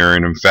going here,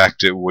 and in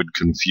fact it would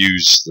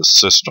confuse the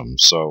system,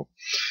 so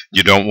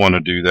you don't want to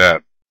do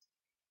that.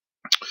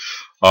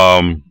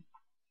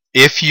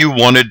 If you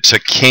wanted to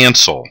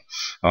cancel,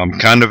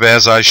 kind of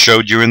as I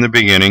showed you in the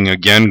beginning,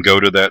 again, go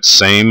to that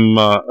same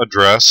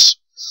address,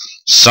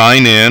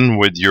 sign in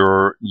with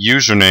your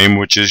username,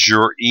 which is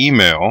your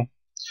email,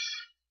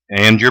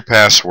 and your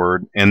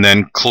password, and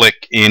then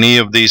click any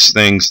of these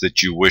things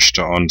that you wish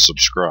to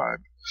unsubscribe.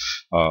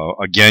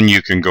 Again,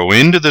 you can go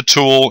into the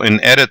tool and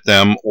edit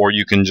them, or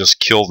you can just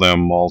kill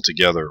them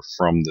altogether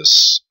from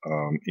this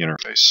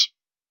interface.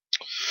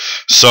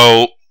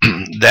 So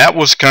that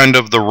was kind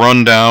of the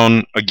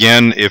rundown.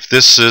 Again, if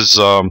this is,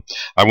 I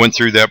went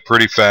through that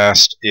pretty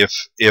fast. If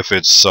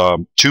it's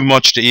too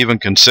much to even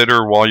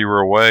consider while you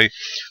were away,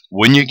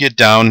 when you get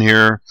down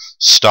here,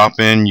 stop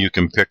in. You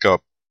can pick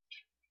up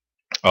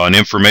an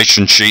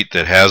information sheet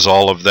that has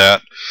all of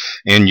that,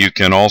 and you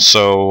can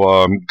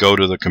also go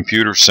to the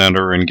computer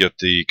center and get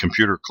the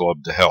computer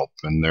club to help,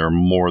 and they're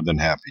more than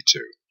happy to.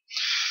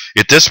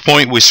 At this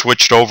point, we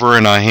switched over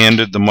and I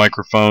handed the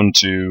microphone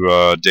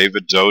to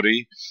David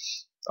Doty.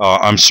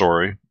 I'm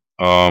sorry,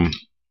 I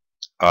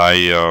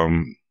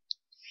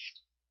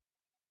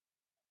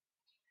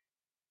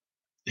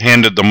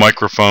handed the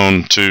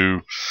microphone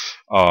to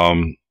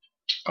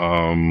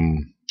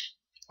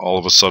all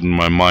of a sudden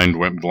my mind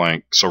went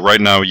blank. So right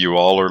now you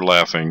all are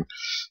laughing,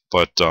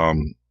 but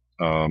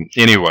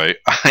anyway,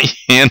 I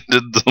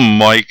handed the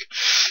mic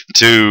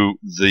to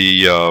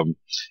the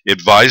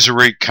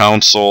advisory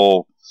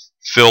council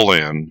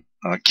fill-in.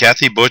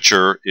 Kathy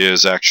Butcher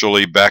is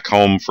actually back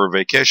home for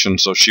vacation,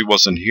 so she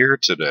wasn't here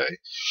today,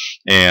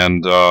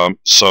 and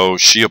so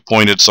she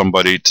appointed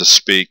somebody to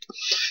speak.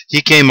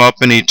 He came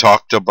up and he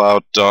talked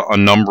about a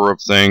number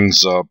of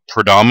things,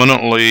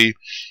 predominantly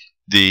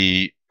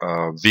the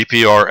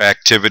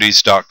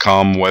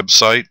VPRactivities.com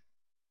website,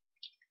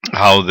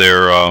 how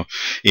they're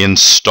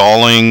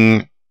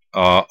installing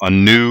a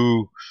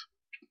new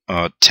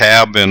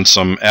tab and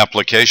some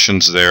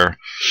applications there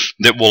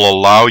that will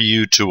allow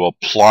you to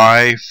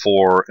apply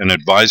for an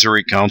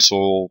advisory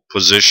council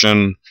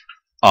position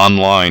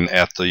online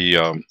at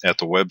the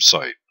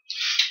website.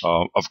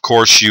 Of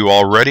course, you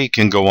already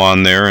can go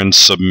on there and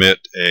submit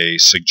a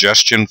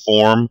suggestion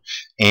form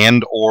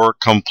and or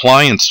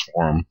compliance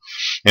form,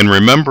 and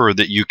remember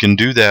that you can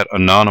do that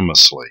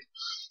anonymously.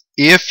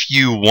 If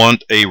you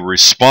want a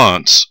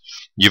response,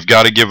 you've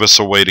got to give us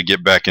a way to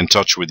get back in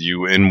touch with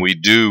you, and we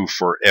do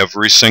for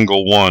every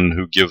single one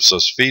who gives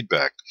us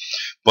feedback.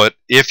 But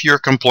if you're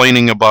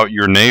complaining about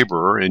your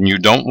neighbor and you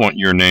don't want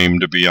your name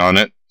to be on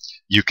it,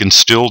 you can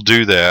still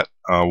do that.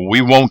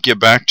 We won't get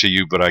back to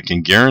you, but I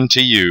can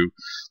guarantee you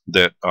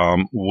that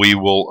we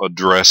will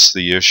address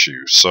the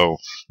issue. So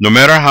no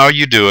matter how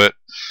you do it,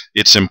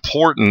 it's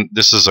important.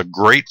 This is a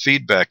great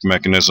feedback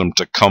mechanism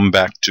to come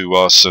back to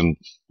us and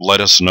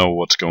let us know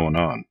what's going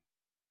on.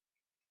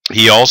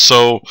 He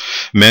also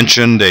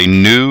mentioned a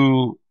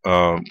new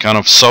kind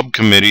of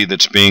subcommittee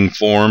that's being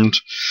formed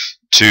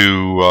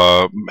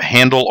to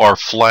handle our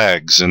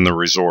flags in the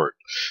resort.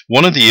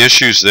 One of the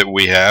issues that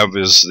we have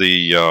is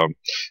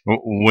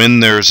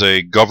when there's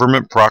a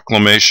government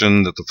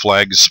proclamation that the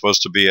flag is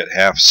supposed to be at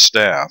half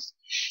staff,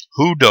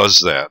 Who does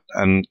that,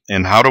 and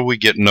how do we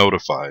get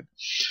notified?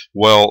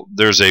 Well,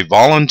 there's a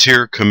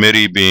volunteer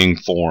committee being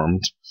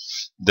formed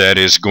that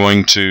is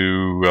going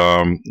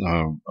to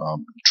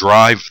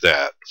drive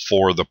that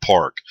for the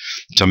park,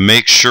 to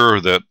make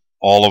sure that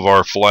all of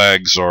our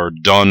flags are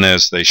done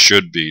as they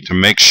should be, to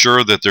make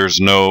sure that there's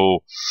no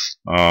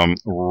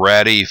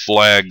ratty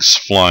flags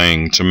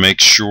flying, to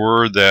make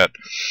sure that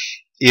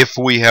if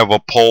we have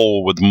a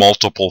pole with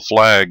multiple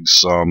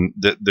flags,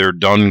 that they're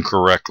done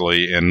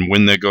correctly, and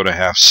when they go to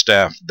half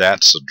staff,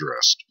 that's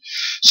addressed.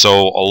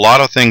 So a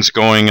lot of things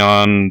going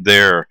on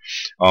there.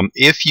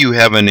 If you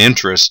have an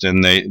interest,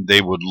 and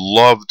they would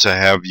love to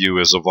have you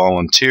as a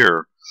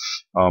volunteer,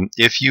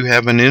 if you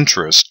have an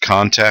interest,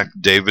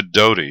 contact David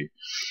Doty.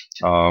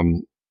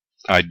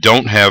 I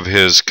don't have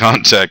his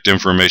contact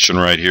information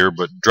right here,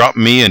 but drop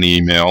me an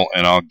email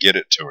and I'll get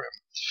it to him,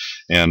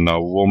 and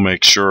we'll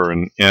make sure.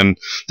 And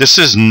this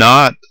is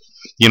not,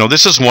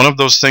 this is one of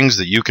those things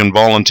that you can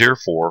volunteer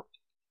for,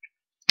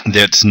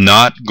 that's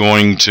not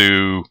going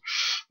to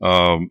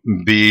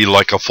be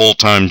like a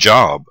full-time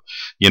job.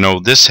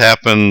 This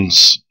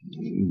happens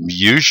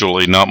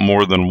usually not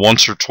more than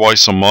once or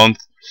twice a month.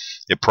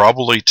 It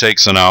probably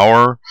takes an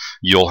hour.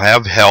 You'll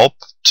have help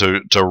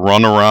to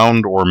run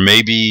around, or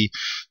maybe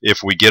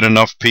if we get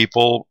enough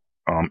people,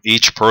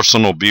 each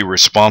person will be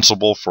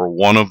responsible for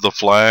one of the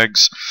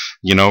flags.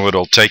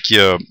 It'll take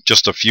you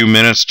just a few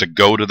minutes to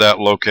go to that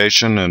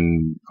location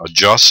and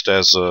adjust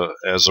as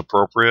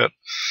appropriate.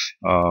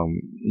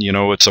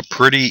 It's a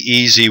pretty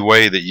easy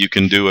way that you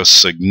can do a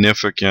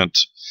significant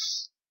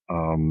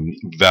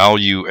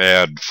value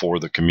add for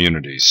the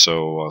community.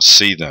 So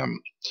see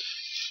them.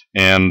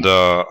 And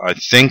I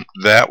think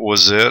that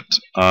was it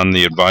on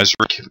the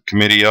advisory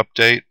committee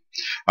update.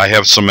 I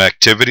have some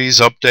activities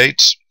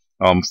updates.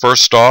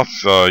 First off,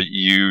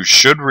 you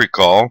should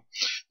recall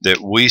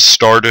that we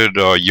started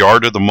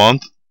Yard of the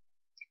Month.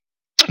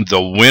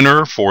 The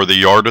winner for the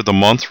Yard of the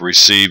Month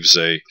receives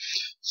a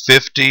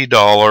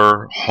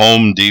 $50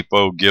 Home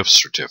Depot gift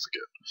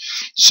certificate.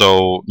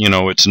 So,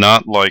 it's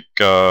not like,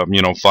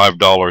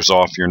 $5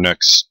 off your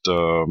next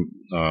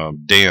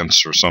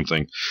dance or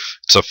something.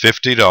 It's a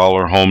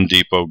 $50 Home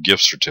Depot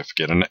gift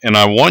certificate. And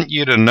I want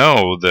you to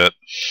know that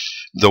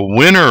the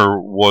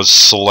winner was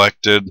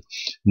selected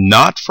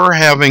not for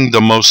having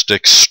the most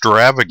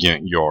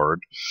extravagant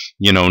yard,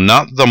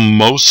 not the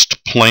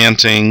most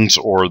plantings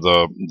or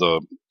the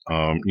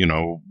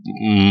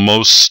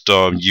most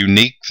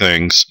unique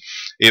things.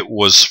 It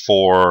was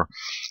for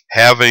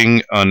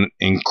having an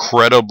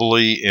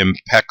incredibly,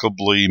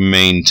 impeccably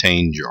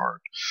maintained yard,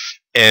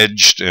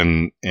 edged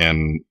and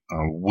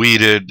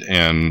weeded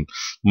and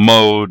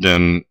mowed,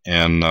 and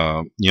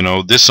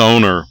this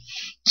owner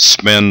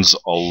spends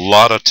a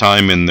lot of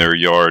time in their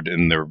yard,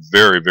 and they're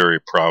very, very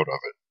proud of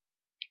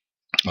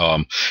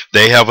it.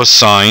 They have a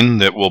sign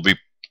that will be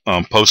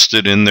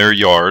posted in their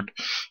yard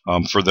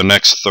for the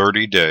next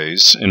 30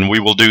 days, and we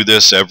will do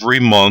this every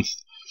month,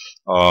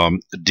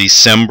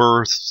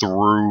 December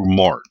through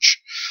March.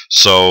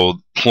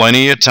 So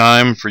plenty of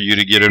time for you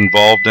to get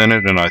involved in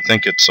it, and I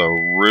think it's a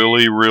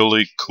really,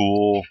 really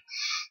cool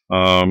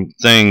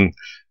thing,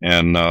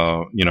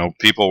 and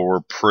people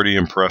were pretty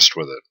impressed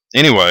with it.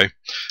 Anyway,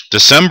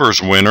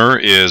 December's winner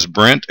is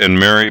Brent and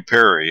Mary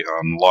Perry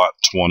on lot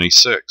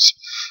 26.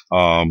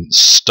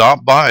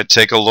 Stop by,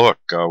 take a look.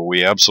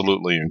 We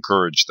absolutely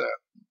encourage that.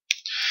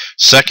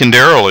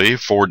 Secondarily,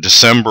 for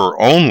December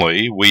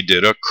only, we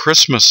did a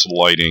Christmas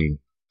lighting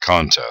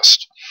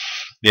contest.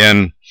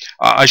 And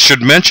I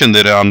should mention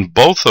that on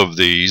both of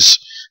these,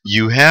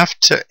 you have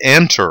to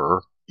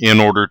enter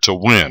in order to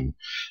win.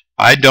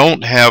 I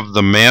don't have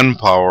the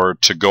manpower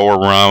to go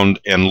around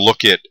and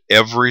look at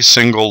every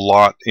single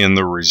lot in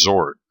the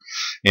resort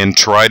and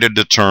try to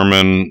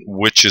determine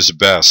which is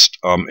best.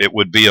 It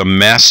would be a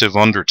massive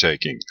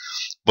undertaking.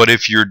 But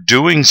if you're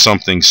doing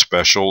something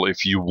special,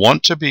 if you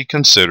want to be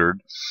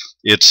considered,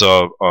 it's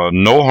a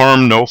no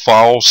harm, no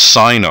foul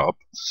sign up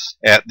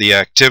at the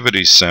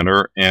activity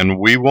center, and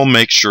we will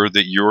make sure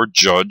that you're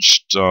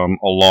judged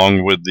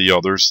along with the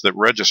others that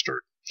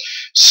registered.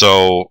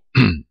 So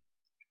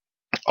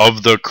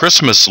of the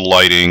Christmas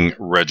lighting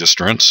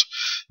registrants,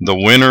 the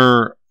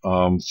winner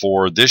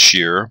for this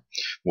year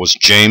was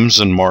James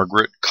and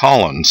Margaret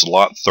Collins,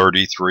 lot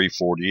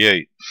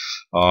 3348.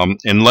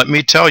 And let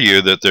me tell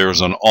you that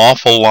there's an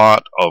awful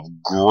lot of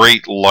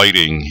great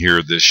lighting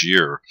here this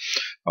year.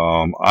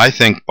 I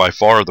think by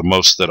far the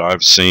most that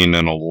I've seen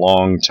in a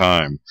long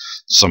time.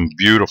 Some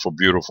beautiful,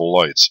 beautiful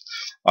lights.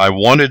 I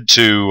wanted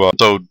to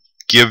also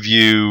give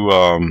you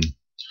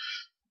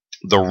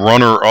the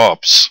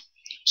runner-ups,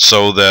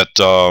 so that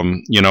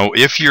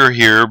if you're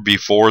here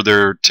before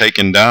they're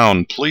taken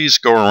down, please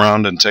go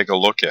around and take a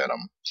look at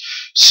them.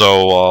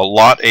 So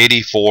lot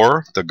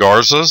 84, the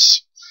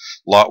Garzas;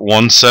 lot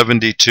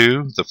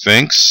 172, the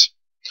Finks;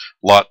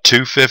 lot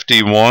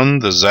 251,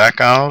 the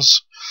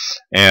Zachows;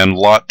 and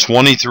lot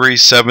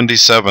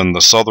 2377,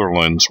 the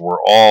Sutherlands, were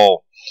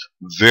all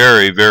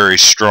very, very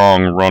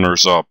strong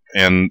runners up.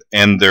 And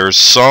there's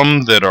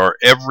some that are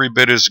every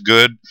bit as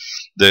good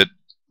that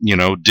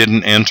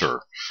didn't enter.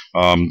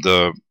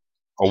 The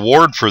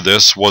award for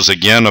this was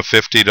again a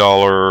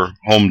 $50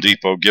 Home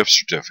Depot gift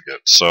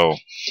certificate. So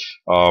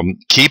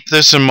keep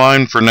this in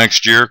mind for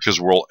next year, because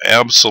we'll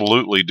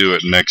absolutely do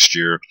it next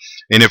year.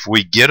 And if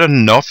we get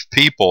enough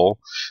people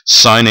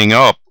signing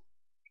up,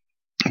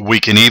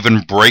 we can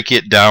even break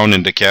it down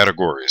into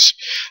categories.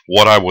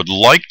 What I would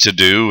like to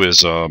do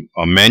is a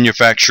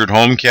manufactured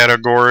home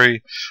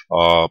category,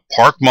 a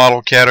park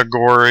model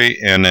category,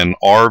 and an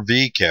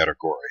RV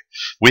category.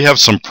 We have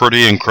some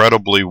pretty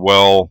incredibly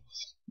well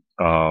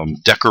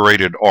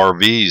decorated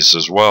RVs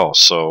as well.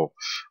 So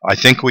I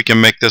think we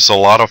can make this a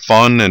lot of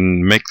fun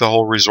and make the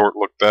whole resort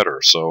look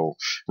better. So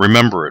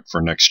remember it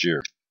for next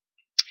year.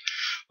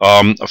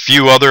 A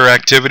few other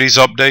activities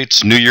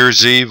updates. New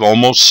Year's Eve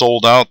almost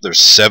sold out. There's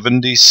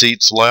 70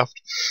 seats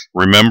left.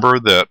 Remember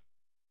that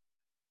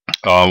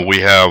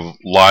we have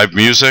live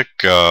music.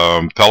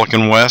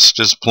 Pelican West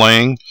is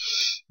playing.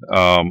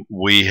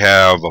 We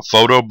have a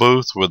photo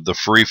booth with the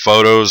free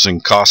photos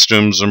and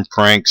costumes and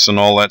pranks and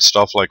all that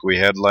stuff like we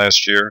had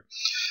last year.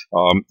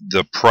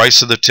 The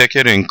price of the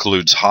ticket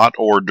includes hot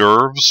hors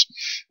d'oeuvres,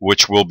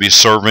 which we'll be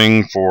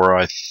serving for,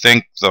 I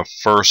think, the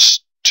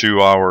first 2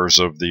 hours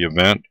of the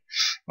event,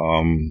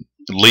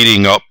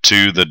 leading up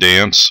to the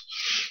dance.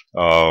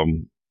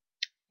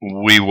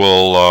 We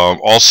will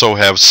also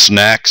have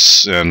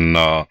snacks and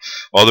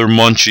other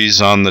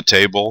munchies on the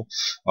table,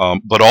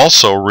 but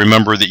also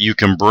remember that you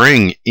can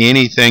bring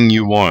anything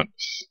you want.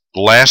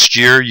 Last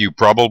year, you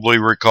probably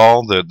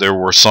recall that there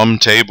were some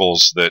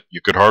tables that you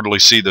could hardly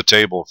see the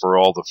table for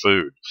all the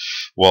food.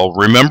 Well,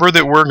 remember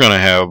that we're going to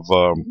have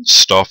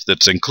stuff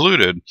that's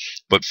included,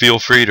 but feel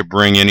free to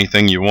bring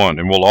anything you want.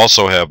 And we'll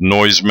also have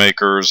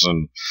noisemakers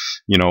and,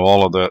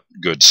 all of that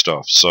good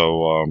stuff.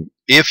 So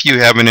if you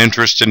have an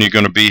interest and you're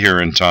going to be here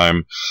in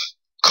time,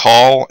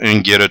 call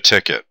and get a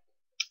ticket.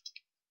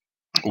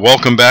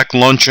 Welcome Back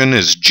Luncheon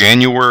is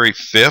January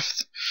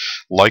 5th.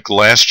 Like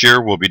last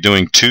year, we'll be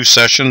doing 2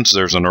 sessions.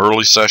 There's an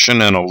early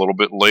session and a little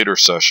bit later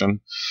session.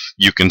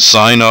 You can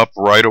sign up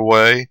right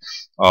away.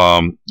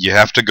 You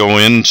have to go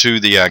into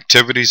the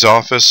activities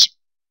office,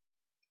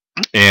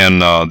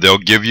 and they'll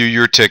give you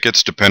your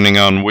tickets depending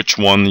on which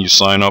one you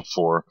sign up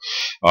for.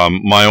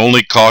 My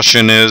only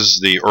caution is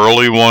the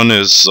early one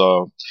is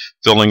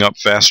filling up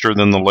faster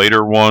than the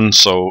later one,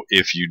 so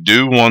if you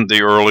do want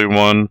the early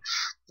one,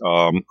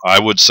 I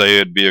would say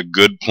it'd be a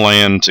good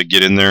plan to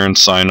get in there and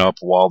sign up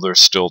while there's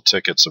still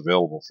tickets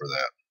available for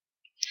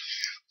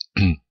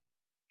that.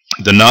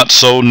 The Not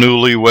So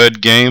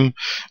Newlywed Game,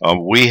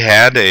 we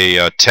had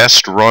a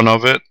test run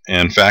of it.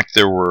 In fact,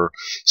 there were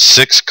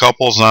 6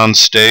 couples on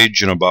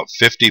stage and about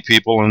 50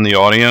 people in the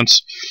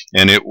audience,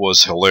 and it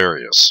was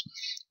hilarious.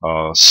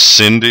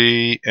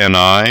 Cindy and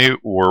I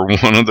were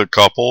one of the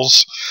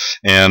couples,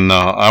 and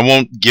I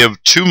won't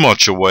give too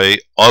much away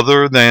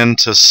other than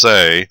to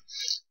say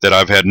that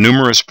I've had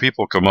numerous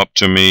people come up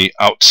to me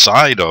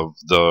outside of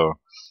the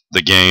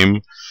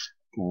game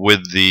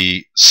with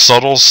the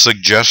subtle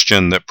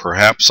suggestion that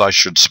perhaps I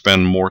should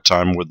spend more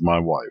time with my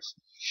wife.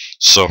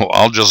 So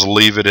I'll just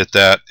leave it at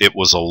that. It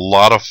was a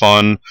lot of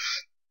fun.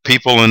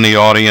 People in the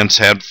audience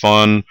had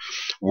fun.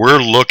 We're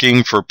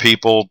looking for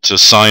people to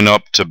sign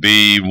up to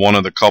be one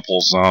of the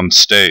couples on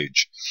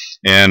stage.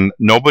 And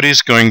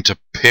nobody's going to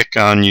pick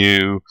on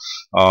you.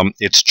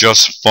 It's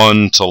just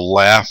fun to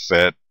laugh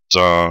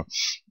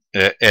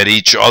at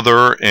each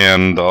other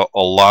and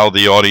allow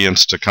the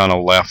audience to kind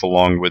of laugh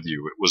along with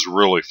you. It was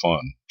really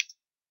fun.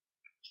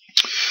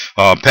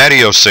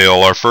 Patio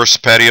sale. Our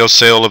first patio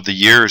sale of the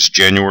year is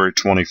January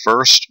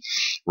 21st.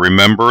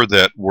 Remember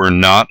that we're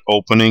not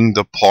opening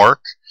the park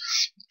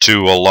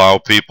to allow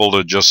people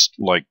to just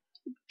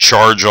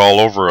charge all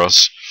over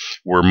us.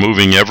 We're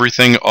moving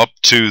everything up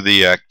to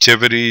the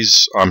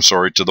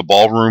to the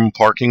ballroom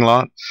parking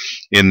lot.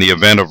 In the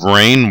event of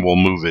rain, we'll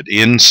move it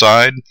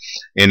inside.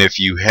 And if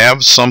you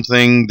have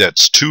something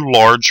that's too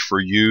large for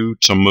you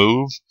to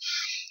move,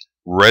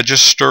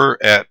 register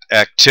at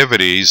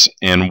activities,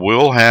 and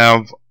we'll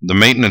have the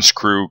maintenance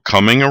crew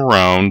coming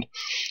around,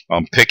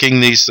 picking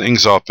these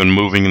things up and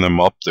moving them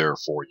up there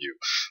for you.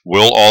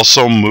 We'll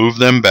also move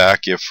them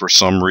back if for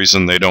some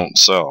reason they don't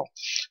sell.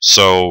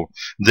 So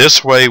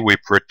this way we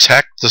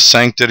protect the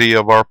sanctity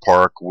of our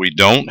park. We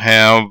don't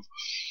have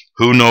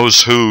who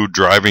knows who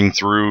driving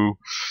through.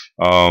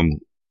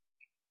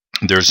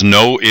 There's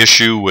no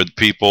issue with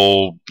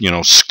people,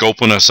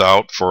 scoping us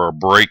out for a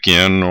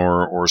break-in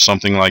or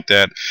something like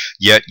that.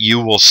 Yet you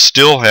will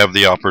still have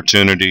the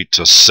opportunity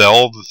to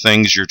sell the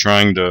things you're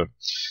trying to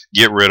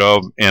get rid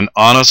of. And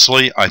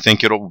honestly, I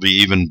think it'll be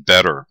even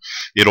better.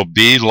 It'll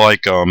be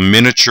like a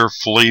miniature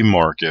flea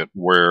market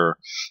where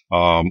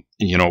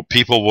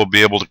people will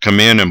be able to come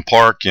in and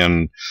park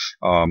and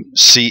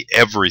see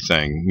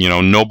everything.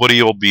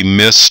 Nobody will be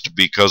missed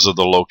because of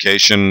the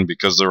location,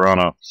 because they're on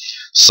a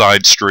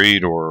side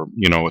street or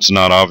it's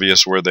not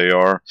obvious where they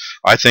are.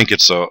 I think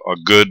it's a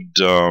good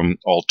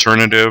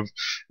alternative,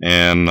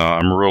 and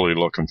I'm really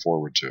looking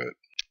forward to it.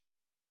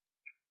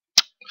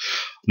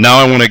 Now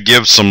I want to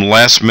give some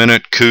last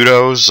minute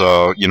kudos.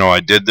 I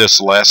did this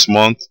last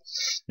month,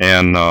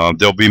 and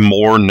there'll be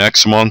more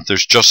next month.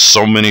 There's just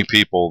so many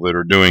people that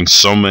are doing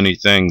so many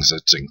things.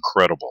 It's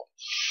incredible.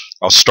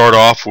 I'll start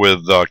off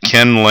with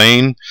Ken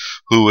Lane,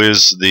 who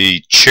is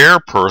the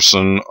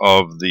chairperson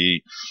of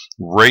the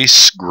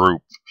race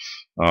group,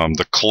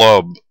 the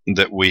club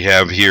that we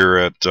have here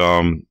at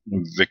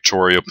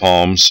Victoria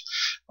Palms.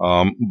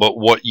 But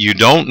what you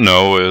don't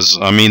know is,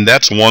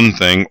 that's one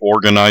thing,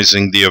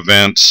 organizing the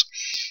events,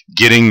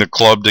 getting the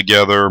club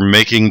together,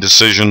 making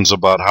decisions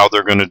about how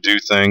they're going to do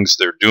things.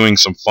 They're doing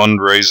some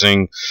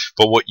fundraising.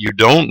 But what you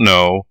don't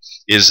know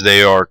is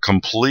they are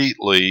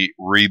completely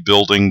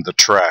rebuilding the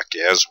track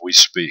as we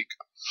speak.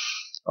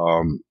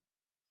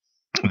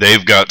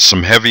 They've got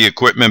some heavy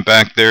equipment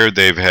back there.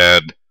 They've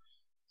had,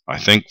 I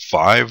think,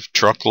 5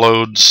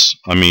 truckloads,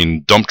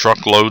 dump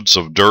truck loads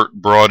of dirt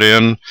brought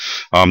in.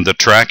 The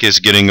track is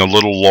getting a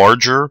little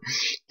larger,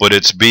 but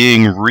it's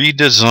being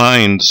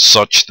redesigned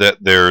such that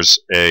there's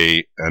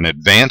an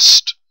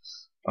advanced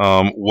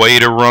way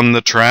to run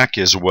the track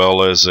as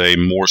well as a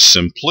more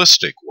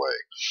simplistic way.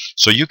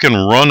 So you can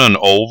run an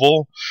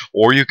oval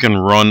or you can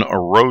run a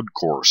road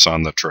course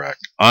on the track.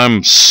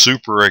 I'm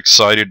super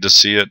excited to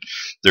see it.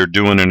 They're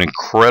doing an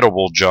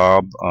incredible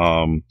job.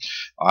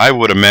 I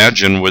would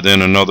imagine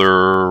within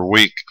another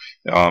week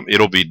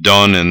it'll be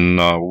done and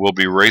we'll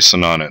be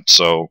racing on it.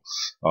 So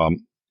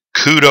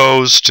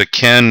kudos to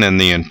Ken and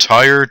the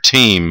entire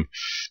team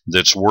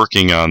that's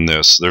working on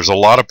this. There's a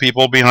lot of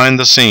people behind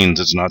the scenes.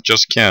 It's not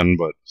just Ken,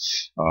 but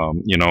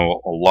a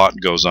lot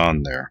goes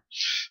on there.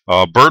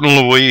 Bert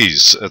and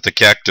Louise at the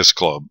Cactus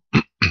Club.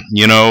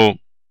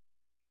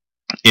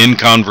 In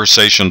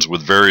conversations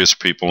with various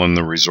people in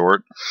the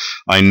resort,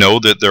 I know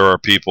that there are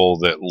people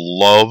that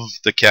love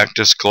the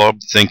Cactus Club,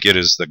 think it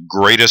is the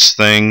greatest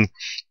thing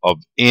of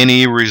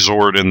any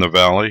resort in the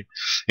valley,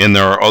 and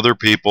there are other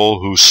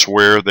people who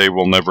swear they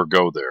will never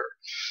go there.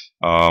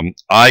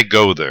 I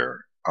go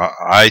there.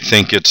 I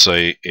think it's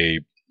a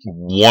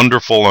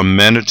wonderful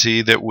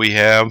amenity that we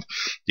have.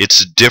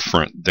 It's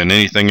different than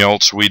anything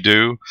else we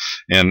do,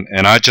 and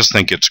I just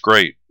think it's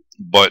great.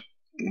 But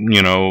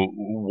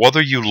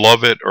whether you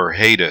love it or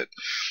hate it,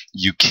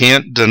 you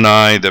can't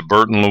deny that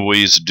Bert and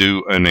Louise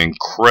do an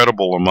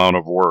incredible amount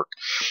of work.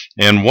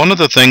 And one of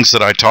the things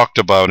that I talked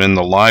about in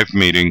the live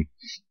meeting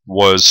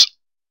was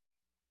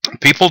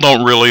people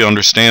don't really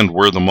understand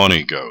where the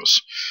money goes.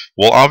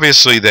 Well,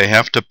 obviously they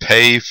have to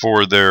pay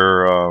for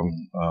their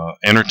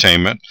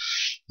entertainment.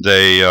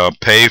 They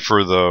pay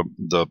for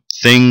the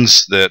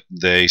things that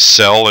they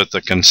sell at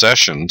the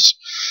concessions.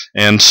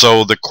 And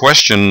so the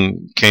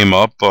question came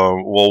up,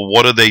 well,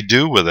 what do they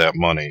do with that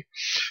money?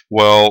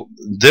 Well,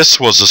 this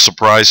was a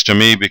surprise to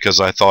me because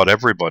I thought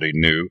everybody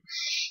knew.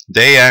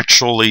 They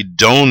actually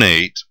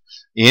donate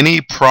any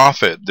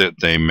profit that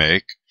they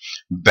make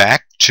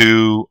back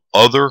to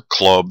other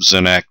clubs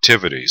and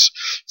activities.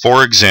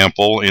 For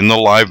example, in the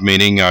live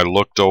meeting, I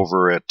looked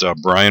over at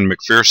Brian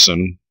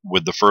McPherson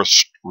with the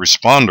first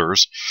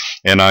responders,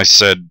 and I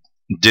said,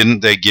 didn't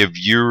they give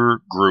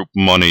your group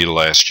money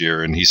last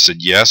year? And he said,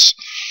 yes,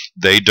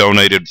 they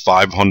donated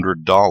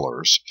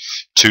 $500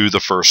 to the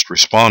first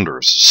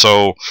responders.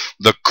 So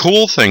the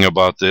cool thing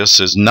about this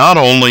is not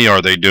only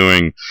are they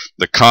doing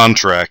the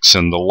contracts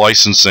and the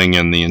licensing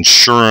and the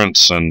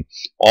insurance and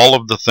all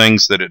of the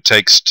things that it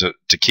takes to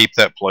keep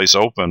that place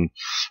open,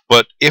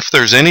 but if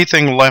there's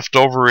anything left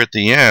over at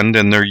the end,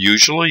 and there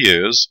usually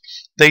is,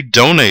 they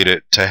donate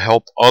it to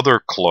help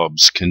other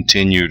clubs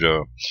continue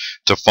to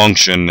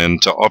function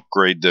and to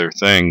upgrade their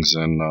things.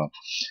 And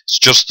it's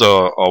just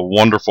a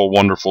wonderful,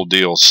 wonderful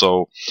deal.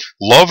 So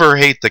love or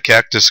hate the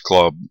Cactus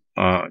Club,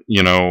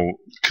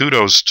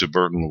 kudos to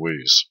Bert and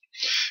Louise.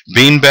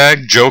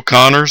 Beanbag, Joe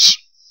Connors.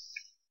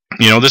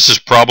 This is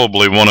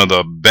probably one of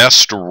the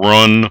best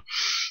run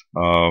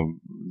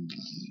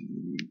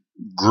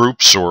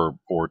groups or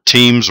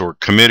teams or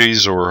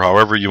committees or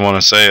however you want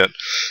to say it,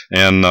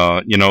 and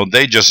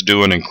they just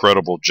do an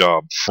incredible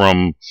job,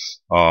 from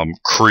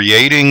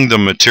creating the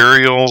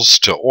materials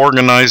to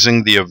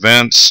organizing the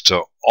events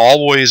to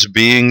always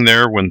being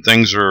there when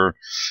things are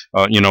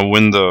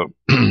when the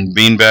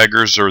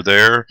beanbaggers are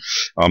there.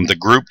 The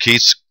group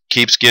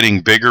keeps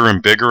getting bigger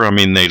and bigger.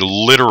 They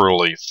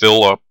literally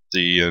fill up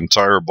the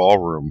entire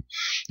ballroom.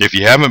 If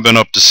you haven't been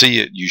up to see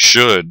it, you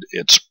should.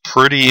 It's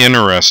pretty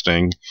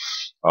interesting.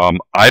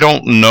 I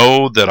don't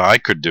know that I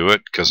could do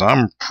it because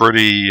I'm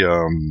pretty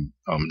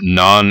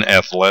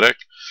non-athletic,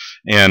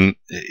 and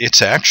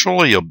it's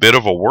actually a bit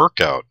of a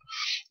workout.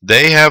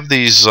 They have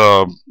these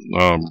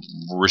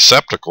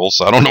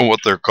receptacles. I don't know what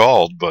they're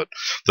called, but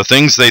the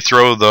things they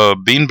throw the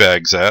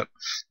beanbags at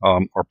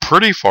are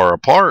pretty far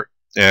apart,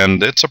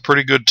 and it's a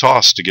pretty good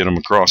toss to get them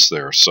across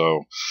there.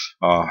 So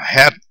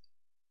hat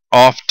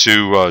off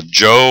to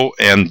Joe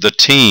and the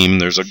team.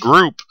 There's a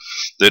group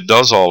that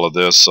does all of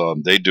this.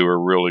 They do a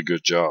really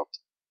good job.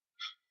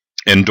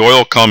 And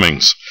Doyle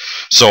Cummings.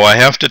 So I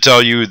have to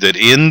tell you that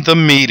in the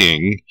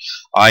meeting,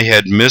 I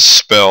had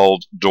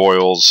misspelled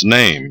Doyle's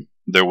name.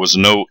 There was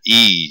no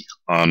E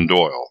on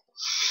Doyle.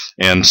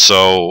 And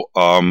so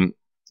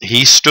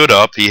he stood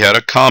up, he had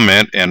a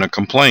comment and a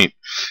complaint,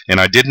 and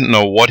I didn't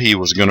know what he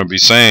was going to be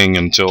saying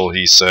until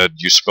he said,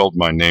 "You spelled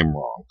my name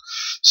wrong."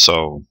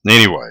 So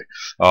anyway,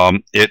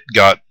 it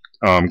got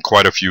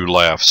quite a few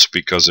laughs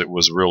because it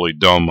was really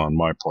dumb on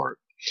my part.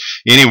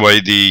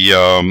 Anyway,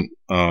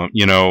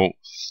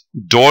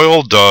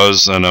 Doyle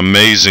does an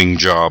amazing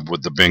job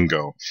with the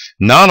bingo.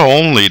 Not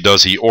only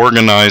does he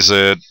organize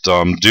it,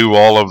 do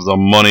all of the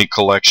money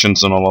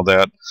collections and all of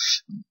that,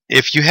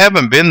 if you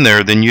haven't been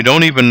there, then you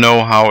don't even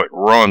know how it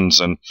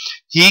runs. And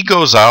he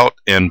goes out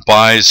and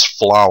buys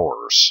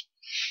flowers.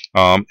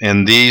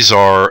 And these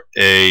are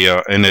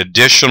an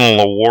additional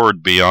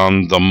award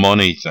beyond the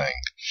money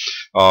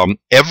thing.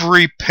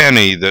 Every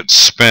penny that's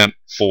spent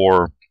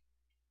for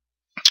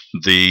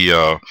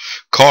the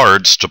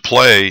cards to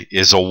play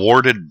is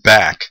awarded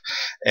back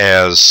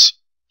as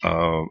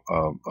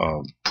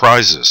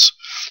prizes.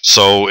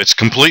 So it's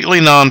completely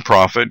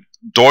nonprofit.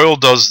 Doyle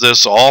does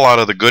this all out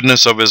of the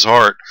goodness of his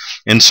heart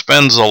and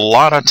spends a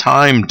lot of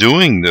time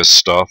doing this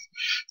stuff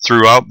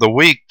throughout the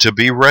week to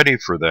be ready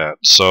for that.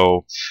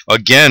 So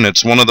again,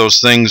 it's one of those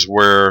things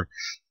where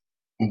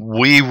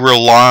we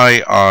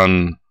rely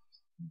on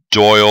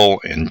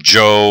Doyle and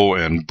Joe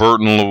and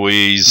Bert and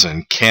Louise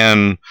and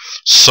Ken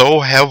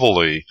so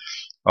heavily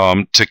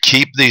to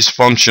keep these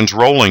functions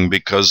rolling,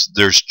 because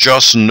there's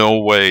just no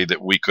way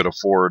that we could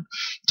afford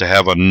to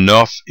have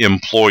enough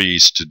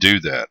employees to do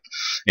that.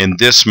 And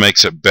this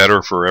makes it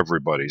better for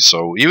everybody.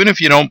 So even if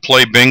you don't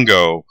play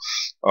bingo,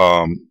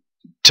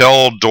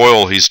 tell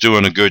Doyle he's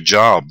doing a good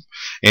job.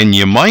 And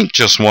you might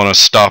just want to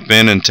stop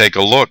in and take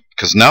a look,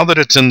 because now that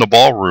it's in the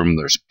ballroom,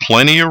 there's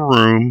plenty of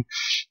room.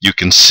 You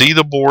can see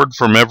the board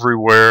from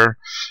everywhere.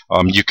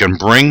 You can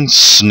bring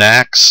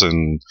snacks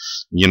and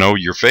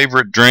your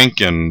favorite drink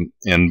and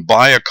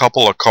buy a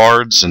couple of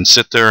cards and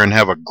sit there and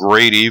have a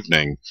great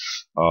evening.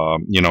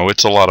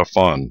 It's a lot of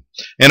fun.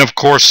 And of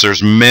course,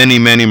 there's many,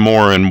 many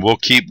more, and we'll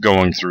keep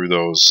going through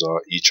those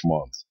each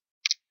month.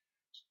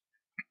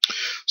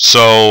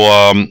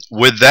 So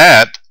with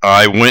that,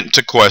 I went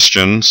to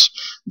questions.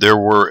 There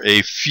were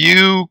a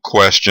few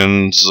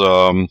questions.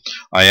 I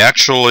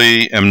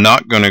actually am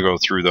not going to go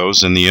through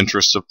those in the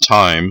interest of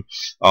time,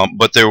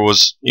 but there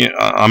was,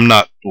 I'm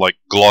not like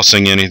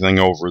glossing anything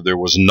over. There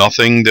was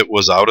nothing that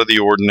was out of the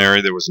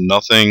ordinary. There was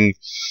nothing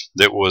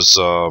that was,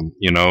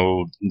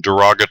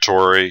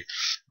 derogatory.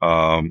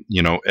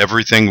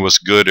 Everything was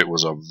good. It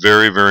was a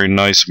very, very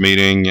nice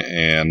meeting,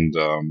 and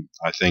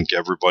I think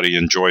everybody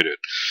enjoyed it.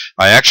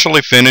 I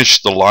actually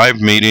finished the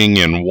live meeting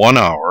in 1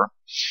 hour,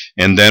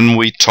 and then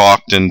we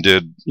talked and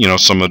did,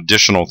 some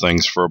additional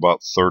things for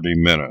about 30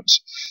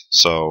 minutes.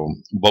 So,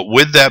 but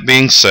with that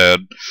being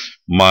said,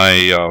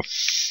 my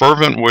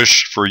fervent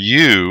wish for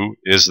you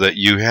is that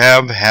you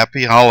have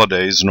happy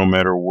holidays no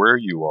matter where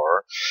you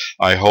are.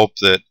 I hope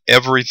that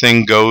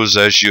everything goes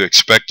as you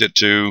expect it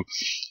to.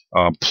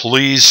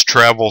 Please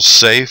travel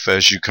safe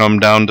as you come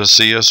down to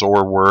see us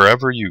or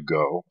wherever you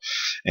go.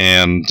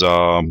 And,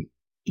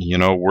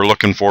 we're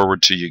looking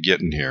forward to you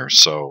getting here.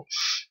 So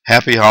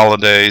happy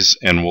holidays,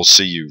 and we'll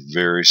see you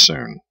very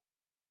soon.